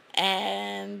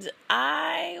 And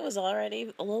I was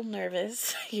already a little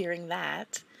nervous hearing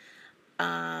that,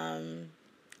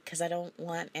 because I don't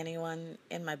want anyone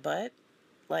in my butt,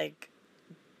 like,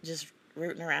 just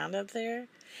rooting around up there.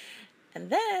 And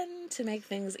then, to make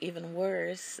things even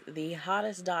worse, the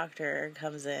hottest doctor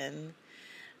comes in,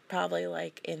 probably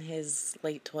like in his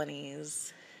late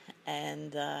 20s,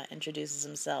 and introduces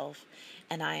himself,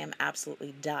 and I am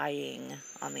absolutely dying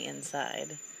on the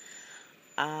inside.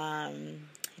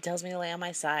 He tells me to lay on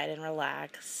my side and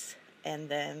relax, and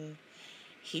then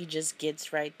he just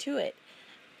gets right to it.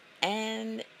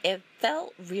 And it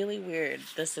felt really weird,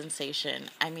 the sensation.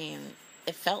 I mean,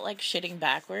 it felt like shitting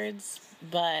backwards,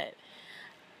 but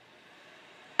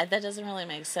that doesn't really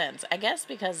make sense. I guess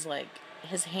because, like,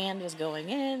 his hand was going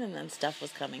in and then stuff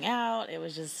was coming out. It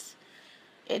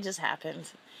just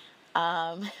happened.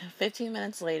 15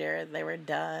 minutes later, they were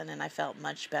done, and I felt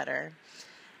much better.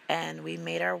 And we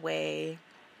made our way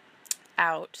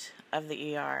out of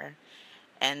the ER.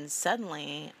 And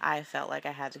suddenly, I felt like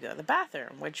I had to go to the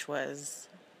bathroom, which was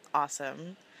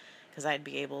awesome, because I'd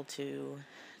be able to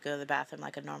go to the bathroom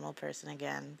like a normal person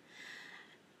again.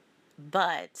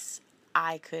 But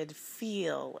I could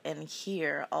feel and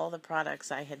hear all the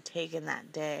products I had taken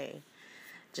that day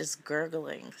just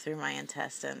gurgling through my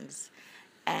intestines.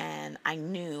 And I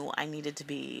knew I needed to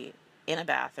be in a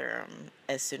bathroom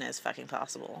as soon as fucking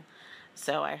possible.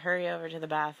 So I hurry over to the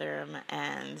bathroom,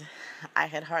 and I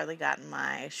had hardly gotten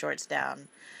my shorts down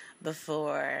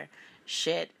before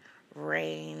shit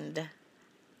rained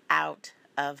out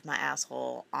of my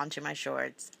asshole onto my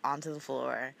shorts, onto the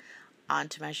floor,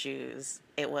 onto my shoes.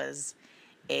 It was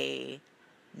a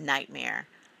nightmare.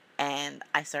 And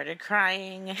I started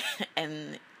crying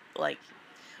and, like,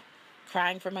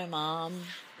 crying for my mom.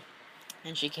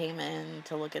 And she came in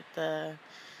to look at the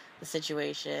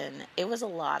situation. It was a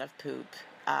lot of poop.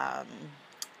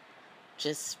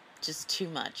 Just too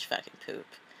much fucking poop.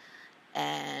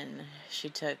 And she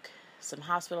took some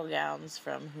hospital gowns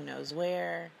from who knows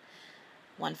where.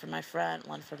 One for my front,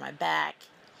 one for my back.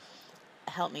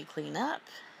 Helped me clean up.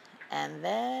 And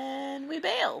then we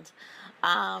bailed.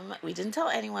 We didn't tell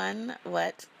anyone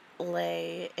what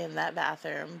lay in that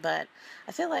bathroom, but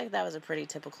I feel like that was a pretty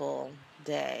typical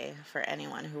day for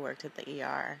anyone who worked at the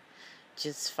ER.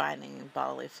 Just finding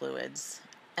bodily fluids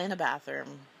in a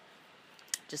bathroom,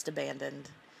 just abandoned.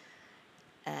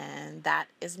 And that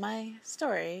is my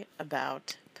story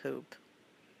about poop.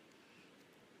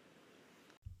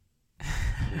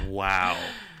 Wow.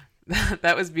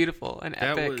 That was beautiful and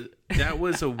epic. That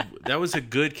was a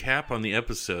good cap on the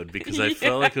episode, because I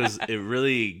felt like it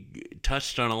really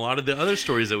touched on a lot of the other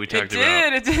stories that we talked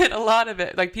about. It did a lot of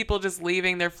it, like people just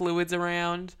leaving their fluids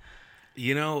around.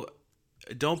 You know,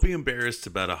 don't be embarrassed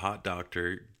about a hot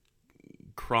doctor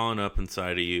crawling up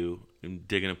inside of you and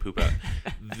digging a poop out.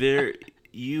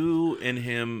 You and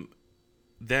him,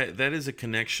 that is a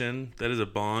connection, that is a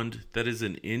bond, that is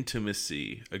an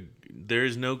intimacy. There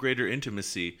is no greater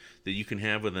intimacy that you can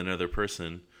have with another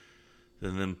person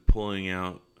than them pulling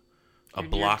out a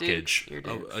blockage,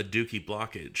 a dookie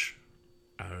blockage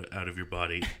out of your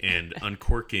body and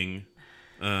uncorking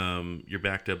your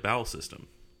backed up bowel system.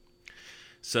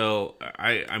 So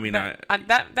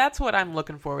that's what I'm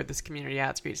looking for with this community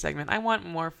outreach segment. I want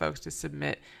more folks to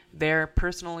submit their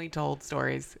personally told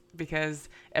stories, because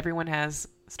everyone has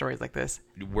stories like this.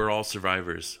 We're all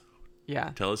survivors.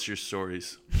 Yeah. Tell us your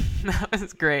stories. That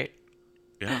was great.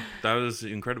 Yeah, that was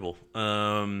incredible.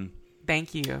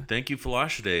 Thank you. Thank you,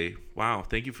 Philosophy. Wow,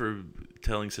 thank you for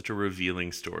telling such a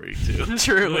revealing story, too.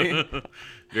 Truly.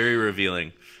 Very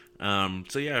revealing.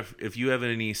 So yeah, if you have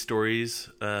any stories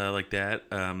like that,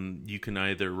 you can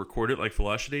either record it like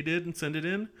Philosophy did and send it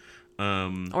in.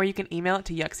 Or you can email it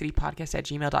to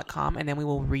yuckcitypodcast@gmail.com, and then we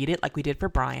will read it like we did for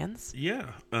Brian's.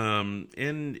 Yeah.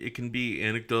 And it can be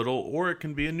anecdotal, or it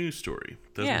can be a news story.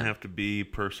 Doesn't have to be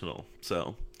personal.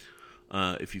 So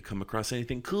if you come across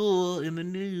anything cool in the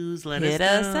news, let us know. Hit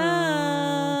us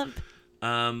up.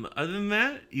 Other than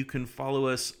that, you can follow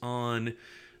us on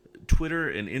Twitter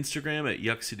and Instagram at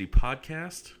Yuck City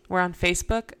Podcast. We're on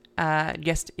Facebook.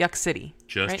 Just Yuck City.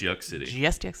 Just right? Yuck City.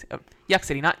 Just Yuck City. Oh, Yuck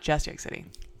City, not just Yuck City.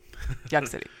 Yuck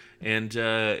City. And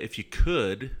if you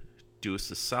could, do us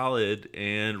a solid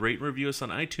and rate and review us on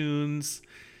iTunes.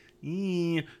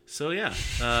 So, yeah.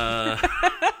 I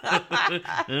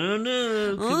don't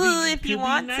know. Ooh, if you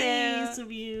want nice to.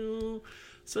 of you.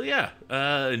 So, yeah.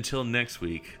 Until next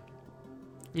week.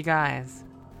 You guys,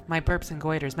 my burps and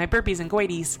goiters, my burpees and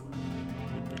goities.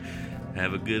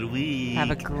 Have a good week. Have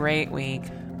a great week.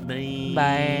 Bye.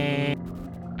 Bye.